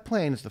off that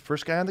plane as the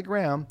first guy on the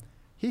ground,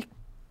 he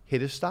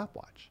hit his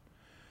stopwatch.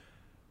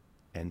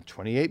 And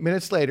 28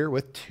 minutes later,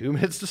 with 2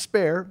 minutes to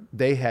spare,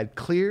 they had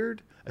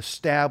cleared,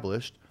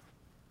 established,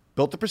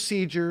 built the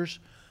procedures,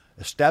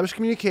 established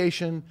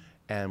communication,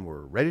 and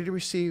were ready to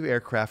receive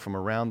aircraft from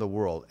around the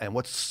world. And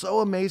what's so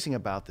amazing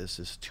about this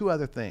is 2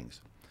 other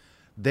things.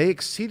 They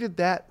exceeded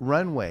that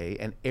runway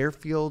and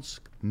airfield's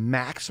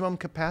maximum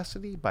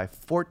capacity by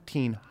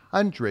 1,400%.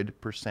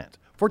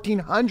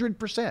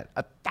 1,400%,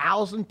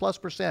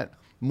 1,000+%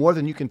 more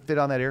than you can fit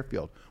on that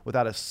airfield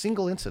without a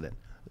single incident.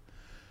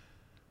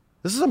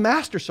 This is a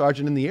master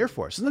sergeant in the Air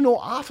Force. This is no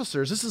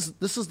officers. This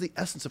is the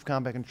essence of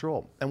combat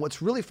control. And what's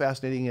really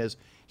fascinating is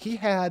he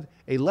had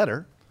a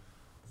letter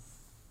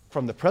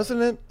from the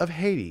president of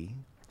Haiti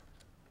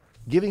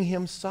giving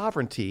him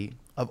sovereignty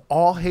of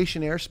all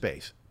Haitian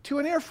airspace to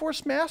an Air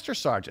Force master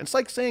sergeant. It's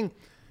like saying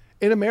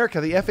in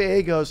America, the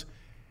FAA goes,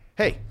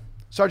 hey,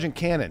 Sergeant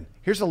Cannon,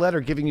 here's a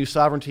letter giving you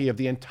sovereignty of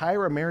the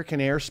entire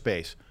American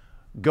airspace.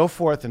 Go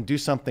forth and do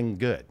something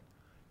good.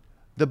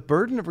 The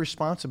burden of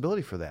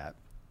responsibility for that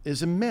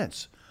is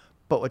immense.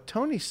 But what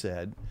Tony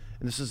said,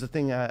 and this is the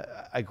thing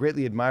I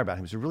greatly admire about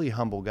him, he's a really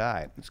humble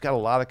guy. He's got a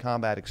lot of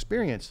combat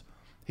experience.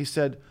 He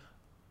said,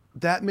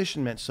 that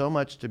mission meant so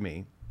much to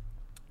me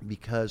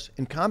because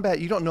in combat,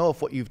 you don't know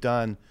if what you've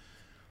done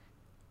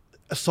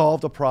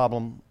solved a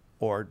problem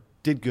or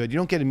did good. You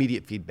don't get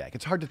immediate feedback.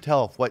 It's hard to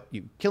tell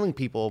if killing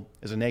people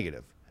is a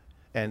negative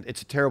and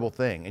it's a terrible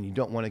thing and you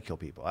don't want to kill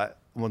people.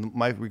 One of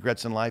my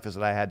regrets in life is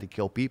that I had to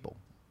kill people.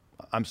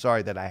 I'm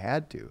sorry that I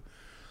had to.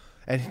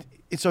 And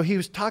so he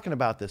was talking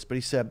about this, but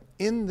he said,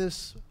 in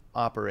this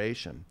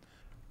operation,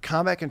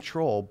 combat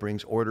control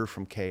brings order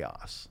from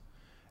chaos.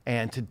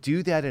 And to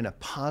do that in a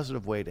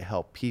positive way to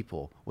help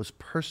people was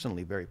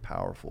personally very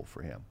powerful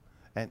for him.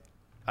 And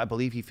I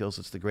believe he feels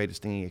it's the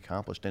greatest thing he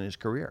accomplished in his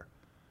career.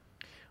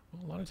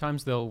 Well, a lot of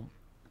times there's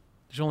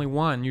only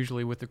one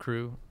usually with the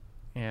crew,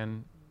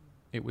 and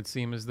it would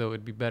seem as though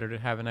it'd be better to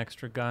have an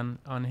extra gun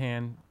on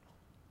hand,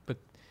 but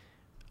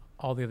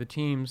all the other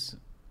teams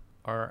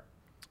are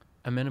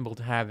amenable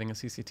to having a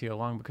CCT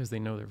along because they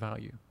know their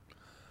value.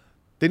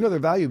 They know their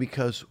value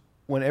because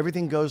when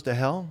everything goes to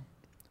hell,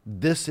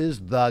 this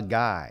is the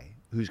guy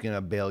who's going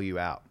to bail you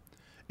out.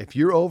 If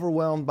you're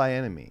overwhelmed by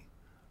enemy,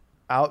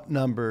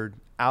 outnumbered,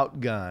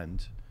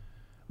 outgunned,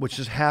 which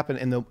has happened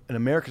in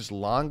America's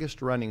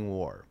longest running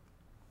war,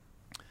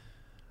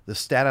 the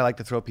stat I like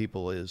to throw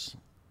people is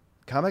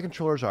combat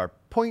controllers are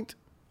 0.1%,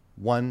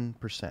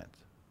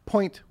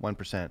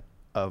 0.1%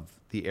 of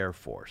the Air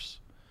Force.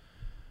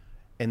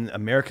 In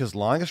America's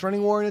longest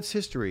running war in its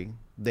history,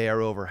 they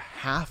are over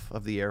half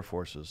of the Air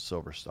Force's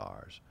Silver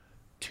Stars,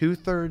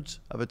 2/3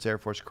 of its Air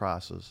Force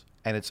Crosses,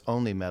 and its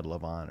only Medal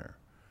of Honor.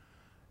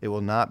 It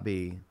will not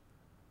be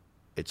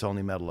its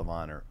only Medal of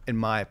Honor, in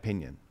my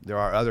opinion. There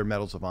are other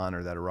Medals of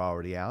Honor that are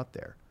already out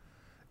there.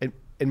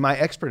 In my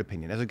expert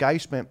opinion, as a guy who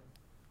spent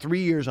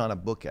 3 years on a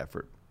book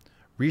effort,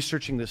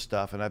 researching this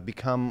stuff, and I've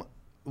become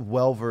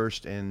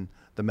well-versed in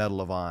the Medal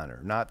of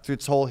Honor, not through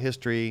its whole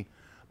history,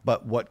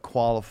 but what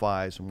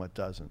qualifies and what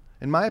doesn't.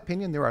 In my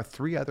opinion, there are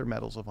 3 other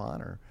Medals of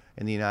Honor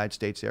in the United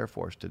States Air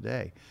Force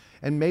today.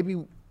 And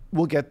maybe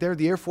we'll get there.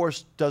 The Air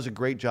Force does a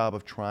great job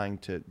of trying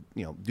to,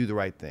 do the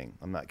right thing.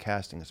 I'm not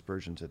casting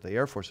aspersions at the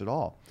Air Force at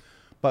all.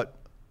 But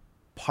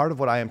part of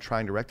what I am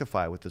trying to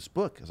rectify with this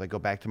book, as I go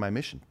back to my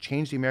mission,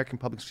 change the American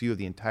public's view of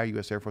the entire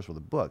U.S. Air Force with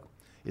a book,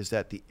 is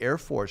that the Air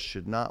Force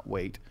should not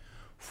wait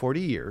 40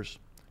 years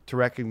to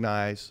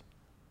recognize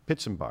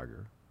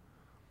Pittsburgh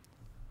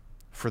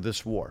for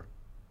this war.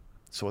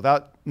 So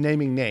without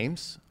naming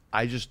names,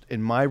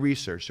 in my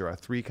research, there are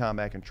 3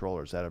 combat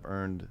controllers that have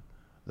earned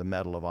the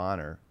Medal of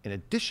Honor in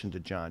addition to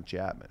John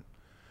Chapman.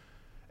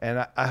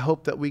 And I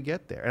hope that we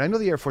get there. And I know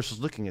the Air Force is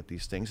looking at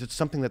these things. It's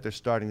something that they're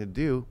starting to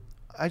do.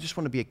 I just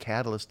want to be a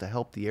catalyst to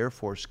help the Air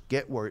Force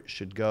get where it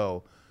should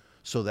go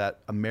so that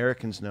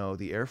Americans know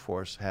the Air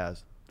Force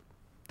has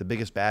the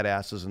biggest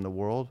badasses in the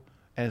world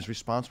and is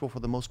responsible for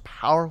the most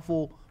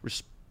powerful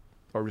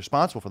or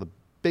responsible for the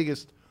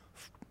biggest,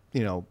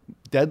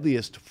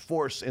 deadliest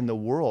force in the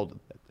world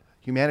that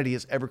humanity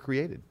has ever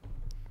created.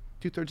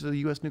 2/3 of the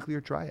U.S. nuclear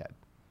triad.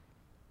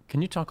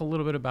 Can you talk a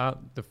little bit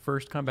about the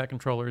first combat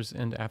controllers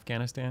into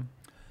Afghanistan?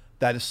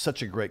 That is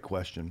such a great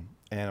question,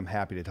 and I'm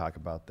happy to talk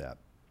about that.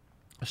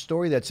 A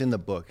story that's in the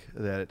book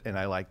and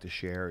I like to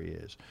share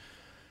is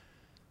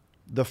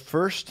the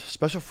first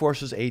Special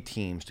Forces A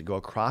teams to go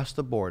across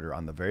the border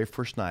on the very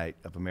first night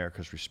of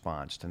America's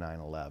response to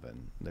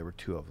 9/11. There were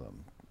two of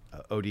them,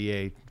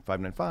 ODA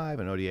 595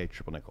 and ODA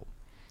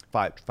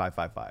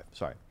 555,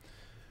 sorry.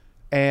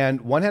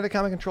 And one had a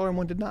combat controller and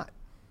one did not.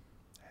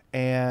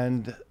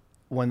 And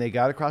when they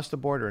got across the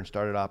border and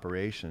started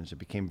operations, it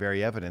became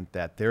very evident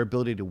that their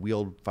ability to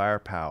wield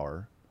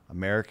firepower,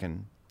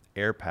 American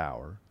air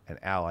power, and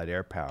Allied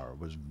air power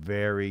was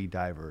very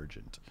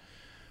divergent.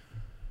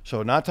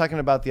 So not talking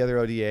about the other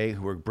ODA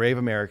who were brave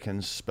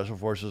Americans, Special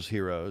Forces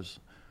heroes,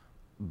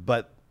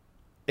 but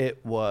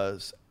it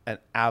was an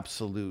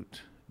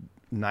absolute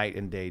night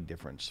and day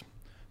difference.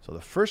 So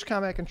the first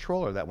combat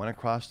controller that went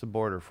across the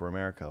border for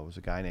America was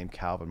a guy named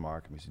Calvin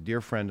Markham. He's a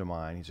dear friend of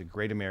mine. He's a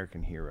great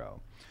American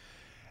hero.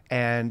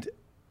 And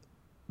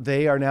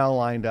they are now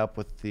lined up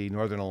with the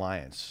Northern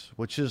Alliance,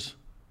 which is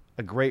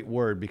a great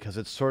word because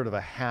it's sort of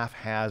a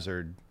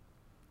haphazard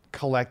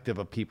collective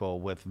of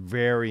people with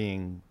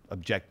varying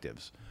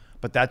objectives.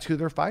 But that's who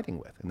they're fighting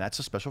with, and that's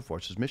the Special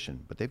Forces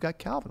mission. But they've got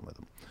Calvin with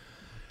them.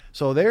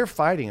 So they're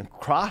fighting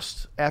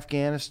across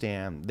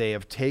Afghanistan. They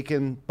have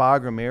taken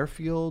Bagram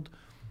Airfield,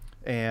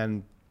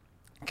 and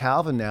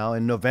Calvin now,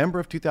 in November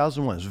of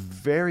 2001, is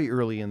very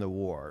early in the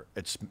war.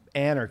 It's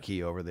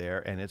anarchy over there,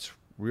 and it's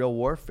real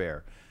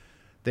warfare.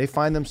 They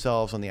find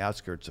themselves on the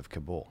outskirts of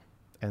Kabul,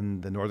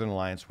 and the Northern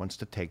Alliance wants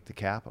to take the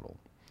capital.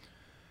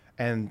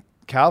 And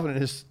Calvin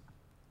and his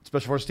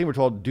Special Forces team were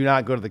told, do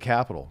not go to the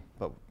capital.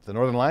 But the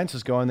Northern Alliance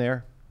is going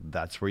there.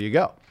 That's where you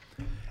go.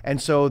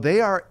 And so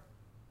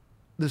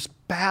this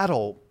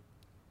battle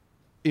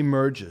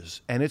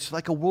emerges, and it's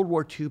like a World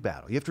War II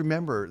battle. You have to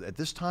remember, at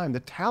this time,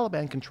 the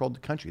Taliban controlled the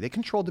country. They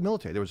controlled the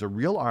military. There was a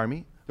real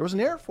army. There was an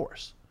air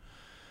force.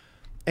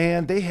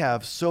 And they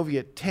have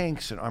Soviet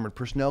tanks and armored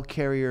personnel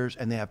carriers,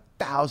 and they have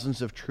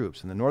thousands of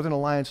troops. And the Northern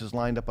Alliance is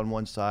lined up on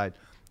one side,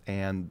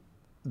 and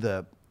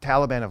the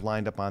Taliban have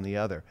lined up on the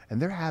other.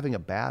 And they're having a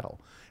battle.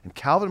 And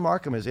Calvin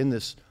Markham is in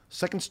this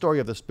second story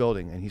of this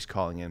building, and he's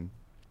calling in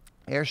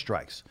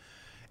airstrikes.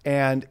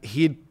 And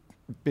he'd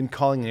been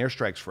calling in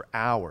airstrikes for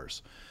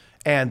hours.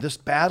 And this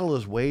battle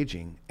is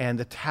waging, and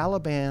the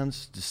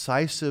Taliban's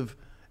decisive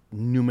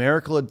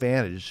numerical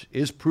advantage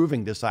is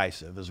proving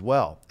decisive as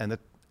well. And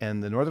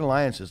the Northern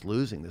Alliance is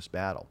losing this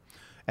battle.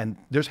 And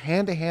there's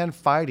hand-to-hand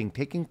fighting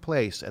taking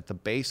place at the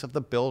base of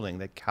the building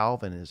that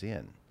Calvin is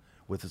in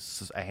with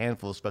a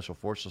handful of Special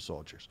Forces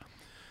soldiers.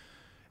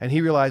 And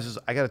he realizes,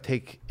 I got to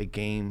take a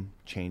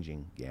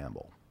game-changing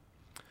gamble.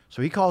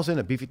 So he calls in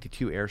a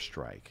B-52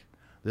 airstrike.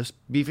 This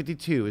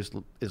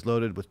B-52 is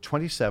loaded with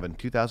 27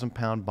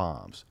 2,000-pound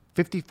bombs,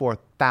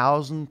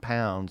 54,000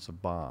 pounds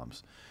of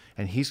bombs.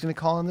 And he's going to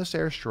call in this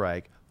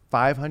airstrike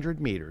 500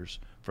 meters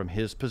from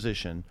his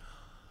position,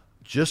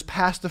 just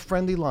past the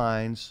friendly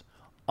lines,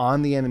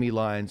 on the enemy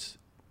lines.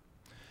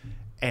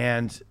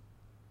 And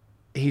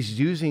he's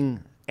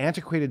using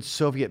antiquated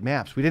Soviet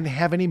maps. We didn't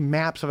have any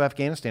maps of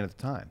Afghanistan at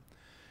the time.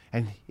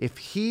 And if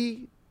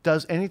he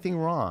does anything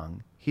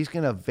wrong, he's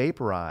going to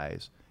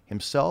vaporize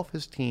himself,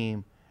 his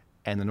team,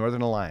 and the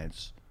Northern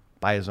Alliance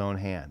by his own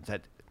hands,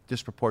 that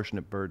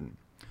disproportionate burden.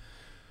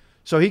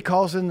 So he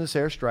calls in this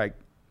airstrike,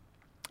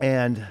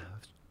 and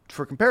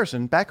for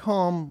comparison, back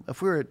home,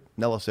 if we were at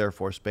Nellis Air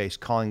Force Base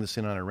calling this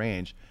in on a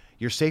range,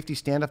 your safety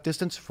standoff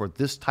distance for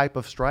this type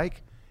of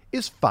strike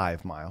is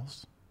 5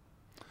 miles.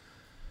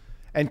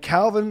 And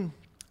Calvin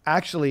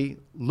actually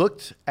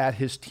looked at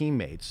his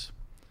teammates,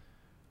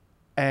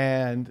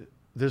 and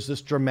there's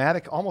this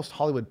dramatic, almost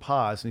Hollywood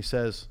pause, and he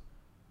says,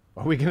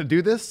 are we going to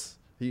do this?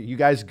 You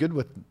guys good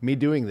with me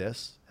doing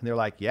this? And they're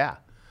like, yeah.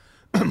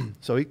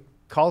 So he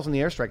calls in the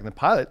airstrike, and the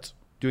pilot's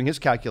doing his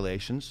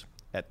calculations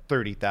at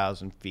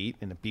 30,000 feet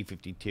in a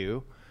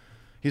B-52.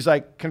 He's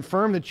like,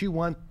 confirm that you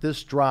want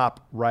this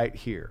drop right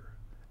here.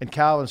 And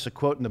Calvin's a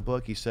quote in the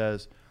book. He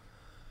says,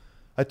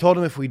 I told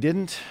him if we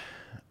didn't,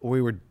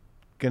 we were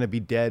going to be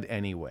dead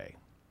anyway.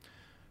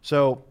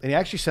 So, and he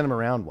actually sent him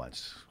around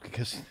once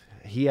because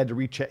he had to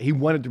recheck. He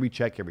wanted to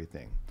recheck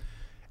everything.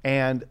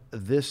 And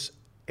this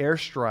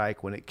airstrike,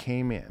 when it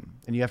came in,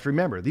 and you have to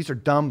remember, these are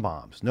dumb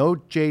bombs, no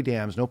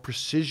JDAMs, no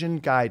precision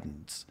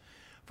guidance.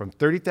 From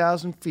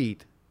 30,000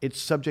 feet, it's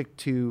subject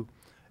to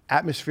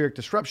atmospheric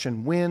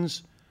disruption,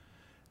 winds,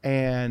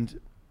 and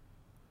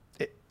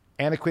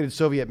antiquated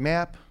Soviet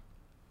map.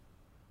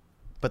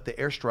 But the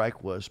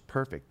airstrike was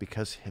perfect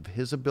because of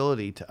his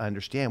ability to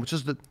understand, which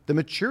is the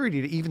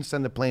maturity to even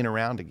send the plane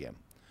around again.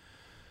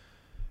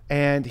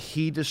 And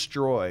he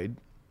destroyed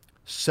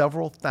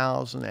several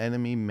thousand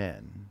enemy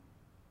men,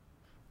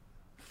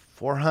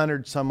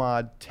 400 some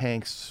odd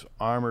tanks,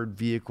 armored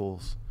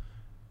vehicles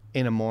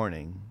in a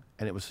morning,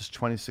 and it was his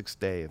 26th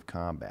day of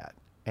combat.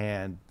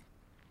 And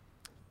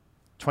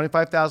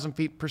 25,000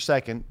 feet per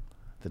second,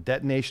 the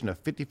detonation of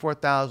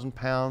 54,000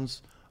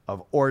 pounds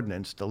of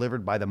ordnance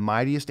delivered by the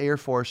mightiest Air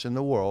Force in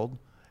the world,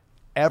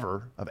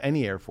 ever, of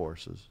any Air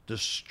Forces,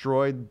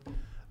 destroyed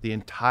the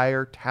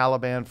entire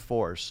Taliban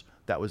force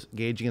that was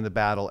engaging in the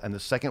battle, and the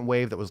second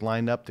wave that was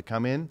lined up to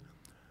come in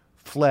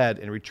fled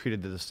and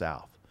retreated to the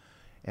south.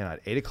 And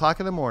at 8 o'clock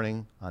in the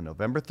morning on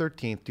November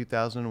 13th,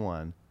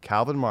 2001,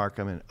 Calvin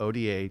Markham and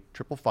ODA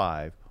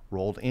 555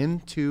 rolled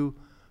into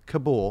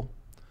Kabul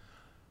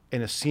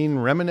in a scene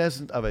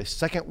reminiscent of a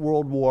Second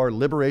World War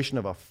liberation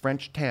of a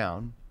French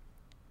town.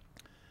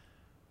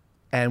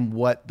 And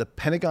what the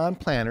Pentagon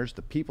planners,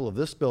 the people of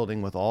this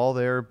building with all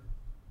their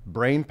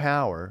brain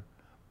power,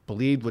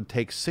 believed would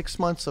take 6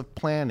 months of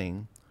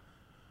planning,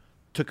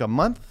 took a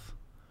month,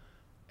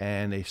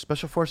 and a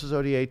Special Forces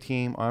ODA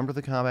team armed with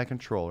a combat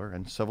controller,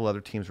 and several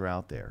other teams were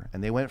out there.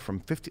 And they went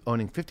from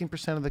owning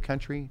 15% of the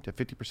country to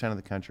 50% of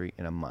the country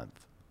in a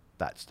month.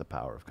 That's the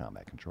power of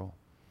combat control.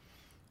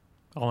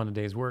 All in a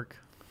day's work.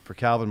 For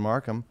Calvin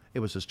Markham,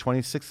 it was his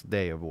 26th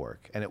day of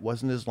work, and it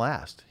wasn't his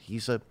last.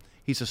 He's a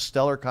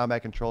stellar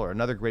combat controller.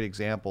 Another great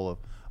example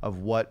of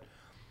what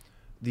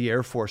the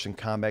Air Force and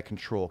combat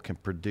control can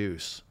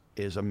produce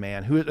is a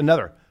man who is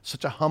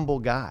such a humble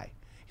guy.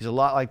 He's a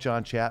lot like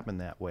John Chapman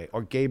that way,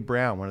 or Gabe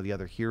Brown, one of the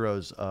other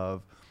heroes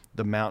of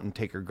the Mountain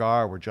Taker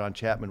Guard, where John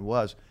Chapman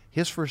was.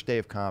 His first day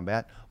of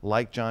combat,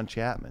 like John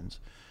Chapman's,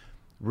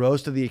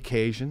 rose to the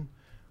occasion,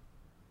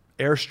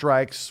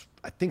 airstrikes,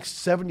 I think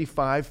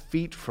 75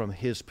 feet from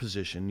his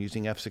position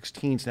using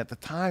F-16s. And at the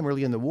time,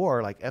 early in the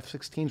war, like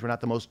F-16s were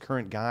not the most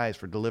current guys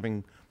for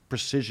delivering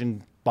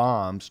precision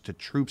bombs to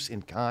troops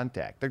in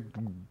contact. They're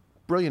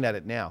brilliant at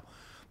it now.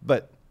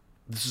 But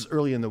this is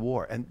early in the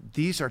war. And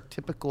these are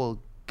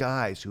typical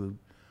guys who,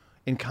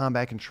 in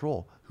combat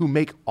control, who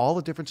make all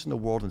the difference in the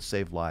world and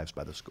save lives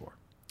by the score.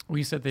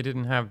 We said they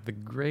didn't have the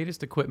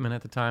greatest equipment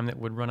at the time that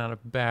would run out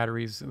of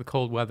batteries. The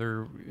cold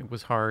weather, it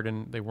was hard,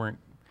 and they weren't.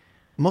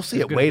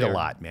 Mostly it weighed a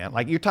lot, man.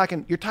 Like you're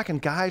talking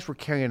guys were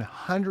carrying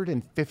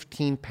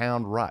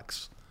 115-pound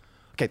rucks.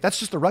 Okay, that's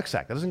just the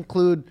rucksack. That doesn't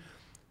include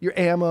your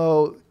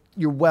ammo,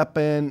 your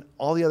weapon,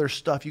 all the other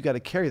stuff you got to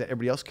carry that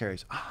everybody else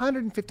carries.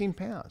 115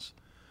 pounds.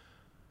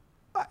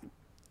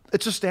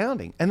 It's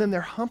astounding. And then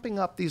they're humping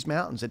up these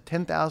mountains at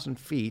 10,000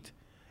 feet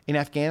in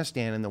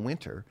Afghanistan in the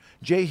winter.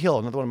 Jay Hill,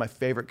 another one of my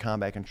favorite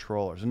combat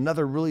controllers,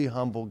 another really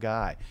humble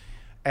guy.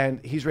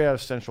 And he's right out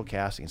of Central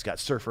Casting. He's got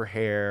surfer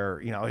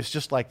hair. You know, he's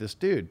just like this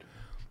dude.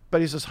 But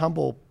he's this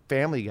humble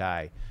family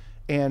guy.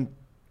 And,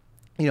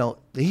 you know,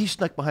 he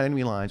snuck behind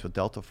enemy lines with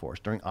Delta Force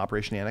during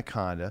Operation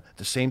Anaconda at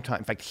the same time.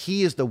 In fact,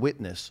 he is the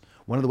witness,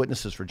 one of the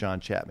witnesses for John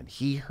Chapman.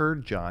 He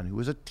heard John, who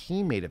was a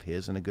teammate of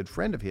his and a good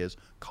friend of his,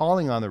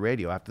 calling on the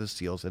radio after the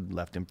SEALs had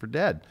left him for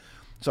dead.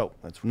 So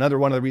that's another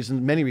one of the reasons,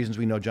 many reasons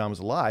we know John was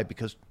alive,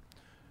 because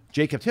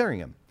Jay kept hearing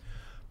him.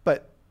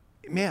 But,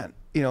 man,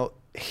 you know,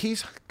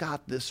 he's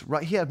got this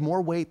right. He had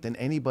more weight than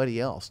anybody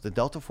else. The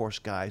Delta Force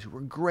guys, who were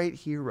great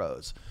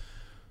heroes,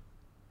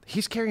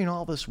 he's carrying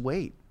all this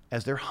weight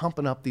as they're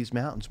humping up these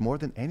mountains more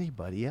than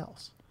anybody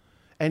else.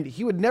 And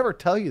he would never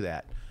tell you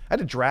that. I had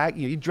to drag,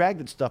 you dragged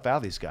that stuff out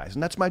of these guys,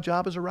 and that's my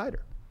job as a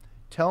writer.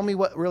 Tell me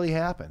what really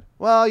happened.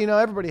 Well, you know,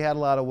 everybody had a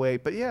lot of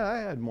weight, but yeah, I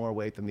had more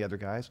weight than the other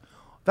guys.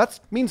 That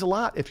means a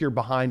lot if you're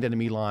behind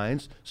enemy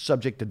lines,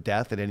 subject to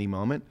death at any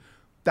moment.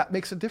 That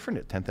makes a difference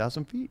at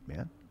 10,000 feet,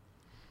 man.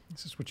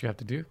 This is what you have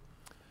to do.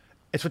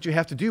 It's what you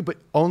have to do, but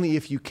only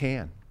if you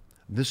can.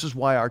 This is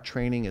why our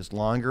training is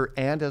longer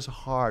and as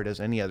hard as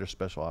any other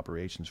special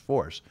operations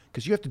force,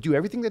 because you have to do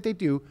everything that they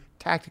do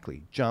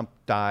tactically, jump,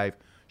 dive,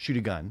 shoot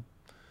a gun,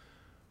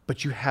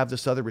 but you have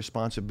this other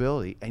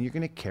responsibility, and you're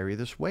going to carry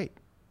this weight.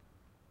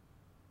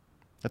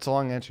 That's a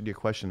long answer to your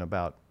question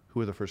about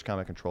who are the first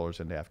combat controllers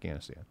into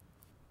Afghanistan.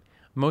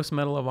 Most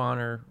Medal of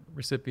Honor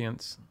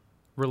recipients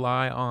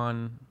rely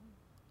on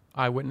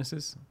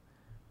eyewitnesses,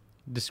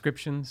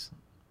 descriptions,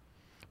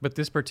 but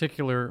this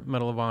particular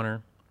Medal of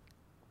Honor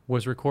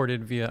was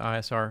recorded via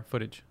ISR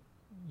footage.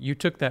 You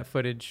took that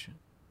footage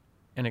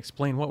and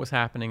explained what was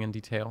happening in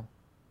detail.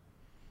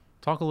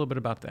 Talk a little bit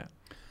about that.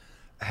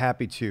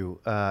 Happy to.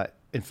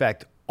 In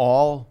fact,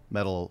 all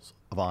Medals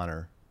of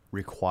Honor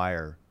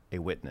require a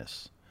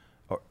witness.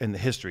 Or in the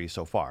history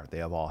so far, they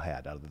have all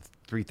had, out of the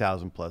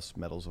 3,000 plus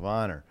Medals of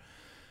Honor.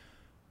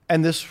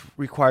 And this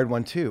required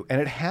one too, and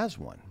it has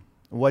one.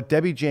 What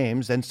Debbie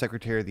James, then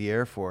Secretary of the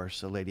Air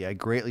Force, a lady I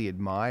greatly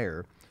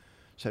admire,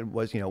 said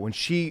was, you know, when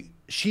she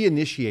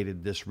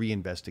initiated this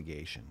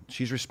reinvestigation,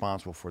 she's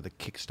responsible for the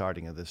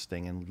kickstarting of this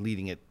thing and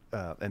leading it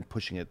and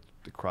pushing it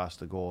across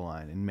the goal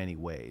line in many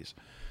ways,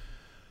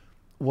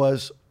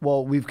 was,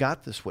 well, we've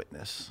got this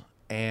witness,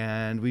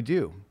 and we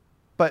do.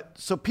 But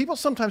so people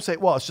sometimes say,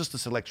 well, it's just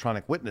this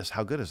electronic witness.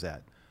 How good is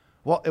that?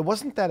 Well, it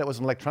wasn't that it was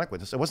an electronic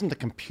witness. It wasn't the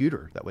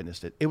computer that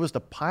witnessed it. It was the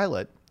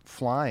pilot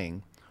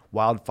flying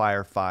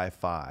Wildfire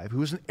 55, who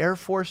was an Air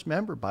Force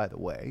member, by the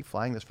way,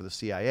 flying this for the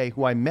CIA,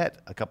 who I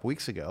met a couple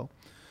weeks ago.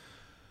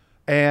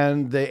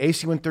 And the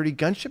AC-130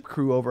 gunship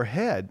crew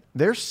overhead,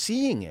 they're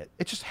seeing it.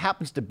 It just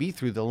happens to be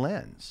through the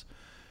lens.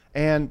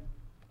 And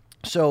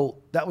so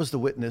that was the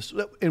witness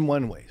in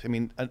one way. I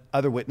mean,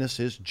 another witness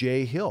is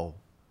Jay Hill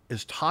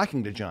is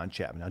talking to John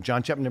Chapman. Now,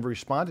 John Chapman never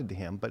responded to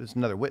him, but it's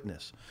another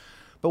witness.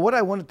 But what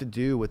I wanted to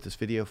do with this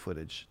video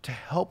footage to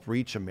help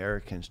reach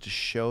Americans, to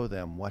show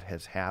them what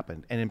has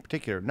happened, and in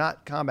particular,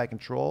 not combat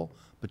control,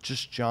 but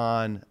just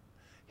John,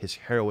 his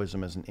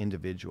heroism as an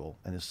individual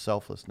and his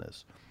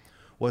selflessness,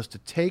 was to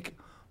take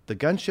the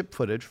gunship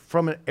footage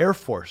from an Air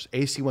Force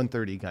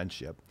AC-130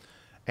 gunship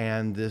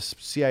and this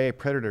CIA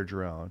Predator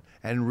drone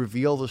and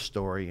reveal the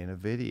story in a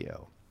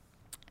video.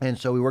 And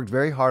so we worked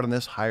very hard on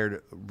this,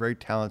 hired a very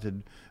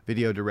talented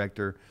video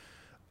director.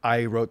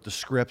 I wrote the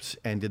script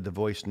and did the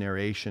voice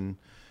narration.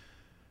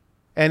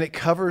 And it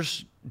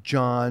covers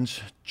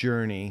John's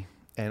journey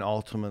and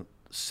ultimate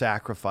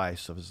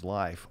sacrifice of his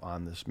life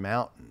on this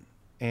mountain.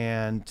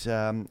 And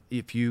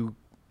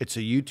it's a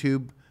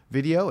YouTube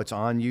video. It's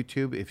on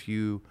YouTube. If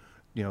you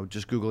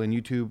just Google in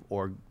YouTube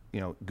or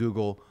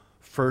Google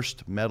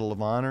First Medal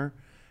of Honor,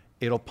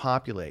 it'll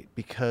populate.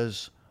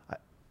 Because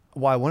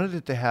while I wanted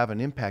it to have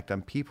an impact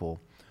on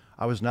people,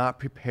 I was not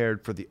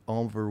prepared for the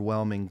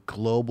overwhelming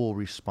global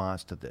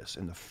response to this.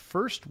 In the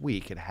first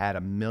week, it had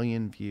 1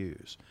 million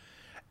views.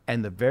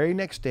 And the very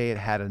next day, it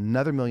had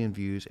another 1 million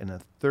views. And the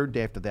third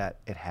day after that,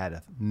 it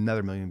had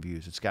another 1 million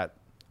views.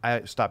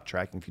 I stopped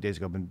tracking a few days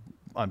ago, been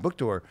on book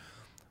tour,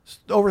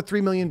 over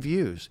 3 million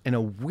views in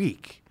a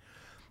week.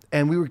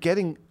 And we were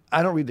getting,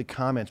 I don't read the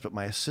comments, but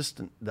my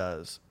assistant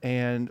does.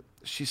 And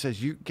she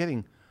says, you're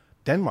getting,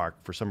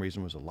 Denmark, for some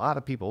reason, was a lot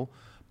of people,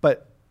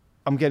 but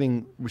I'm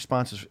getting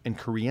responses in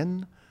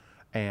Korean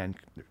and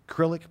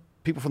Cyrillic,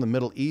 people from the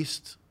Middle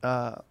East,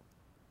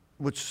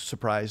 which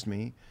surprised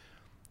me.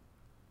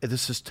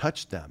 This has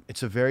touched them.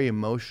 It's a very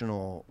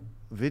emotional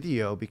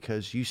video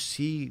because you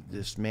see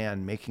this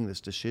man making this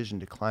decision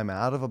to climb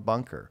out of a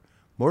bunker,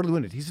 mortally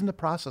wounded. He's in the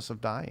process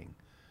of dying,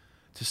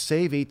 to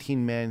save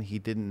 18 men he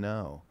didn't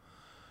know.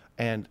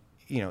 And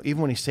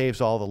even when he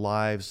saves all the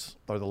lives,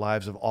 or the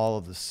lives of all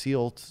of the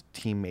SEAL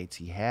teammates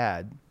he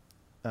had,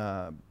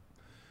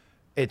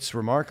 it's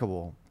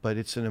remarkable, but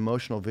it's an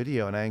emotional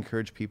video, and I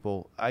encourage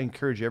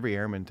every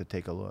airman to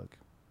take a look.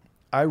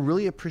 I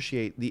really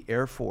appreciate the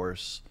Air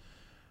Force,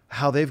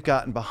 how they've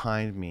gotten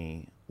behind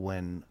me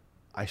when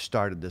I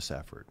started this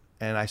effort.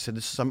 And I said,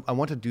 I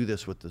want to do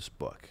this with this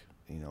book.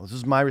 This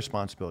is my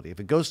responsibility. If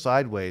it goes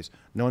sideways,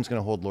 no one's going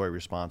to hold Lori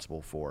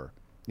responsible for,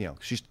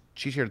 she's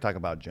here to talk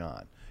about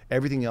John.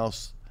 Everything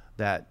else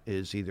that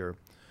is either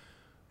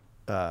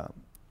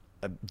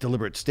a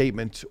deliberate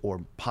statement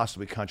or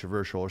possibly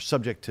controversial or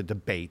subject to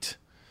debate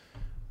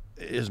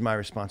is my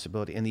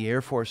responsibility. And the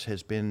Air Force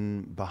has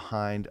been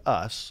behind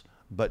us,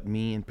 but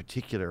me in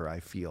particular, I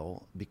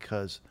feel,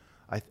 because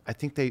I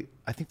think the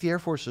Air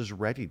Force is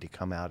ready to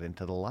come out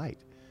into the light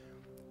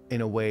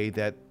in a way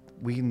that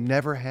we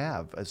never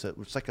have. It's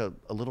like a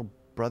little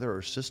brother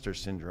or sister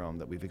syndrome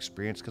that we've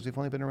experienced because we've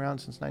only been around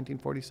since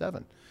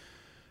 1947.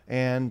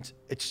 And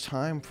it's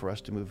time for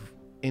us to move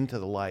into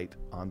the light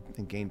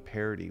and gain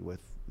parity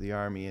with the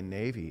Army and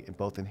Navy,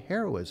 both in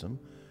heroism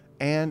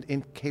and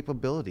in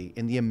capability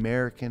in the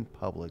American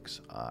public's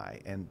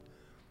eye. And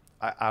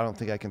I don't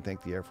think I can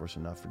thank the Air Force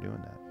enough for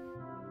doing that.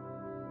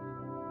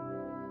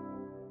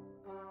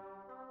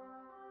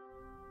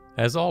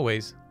 As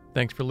always,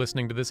 thanks for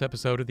listening to this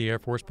episode of the Air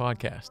Force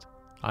Podcast.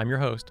 I'm your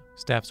host,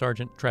 Staff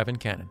Sergeant Treven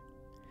Cannon.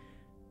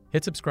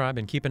 Hit subscribe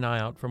and keep an eye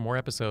out for more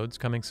episodes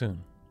coming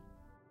soon.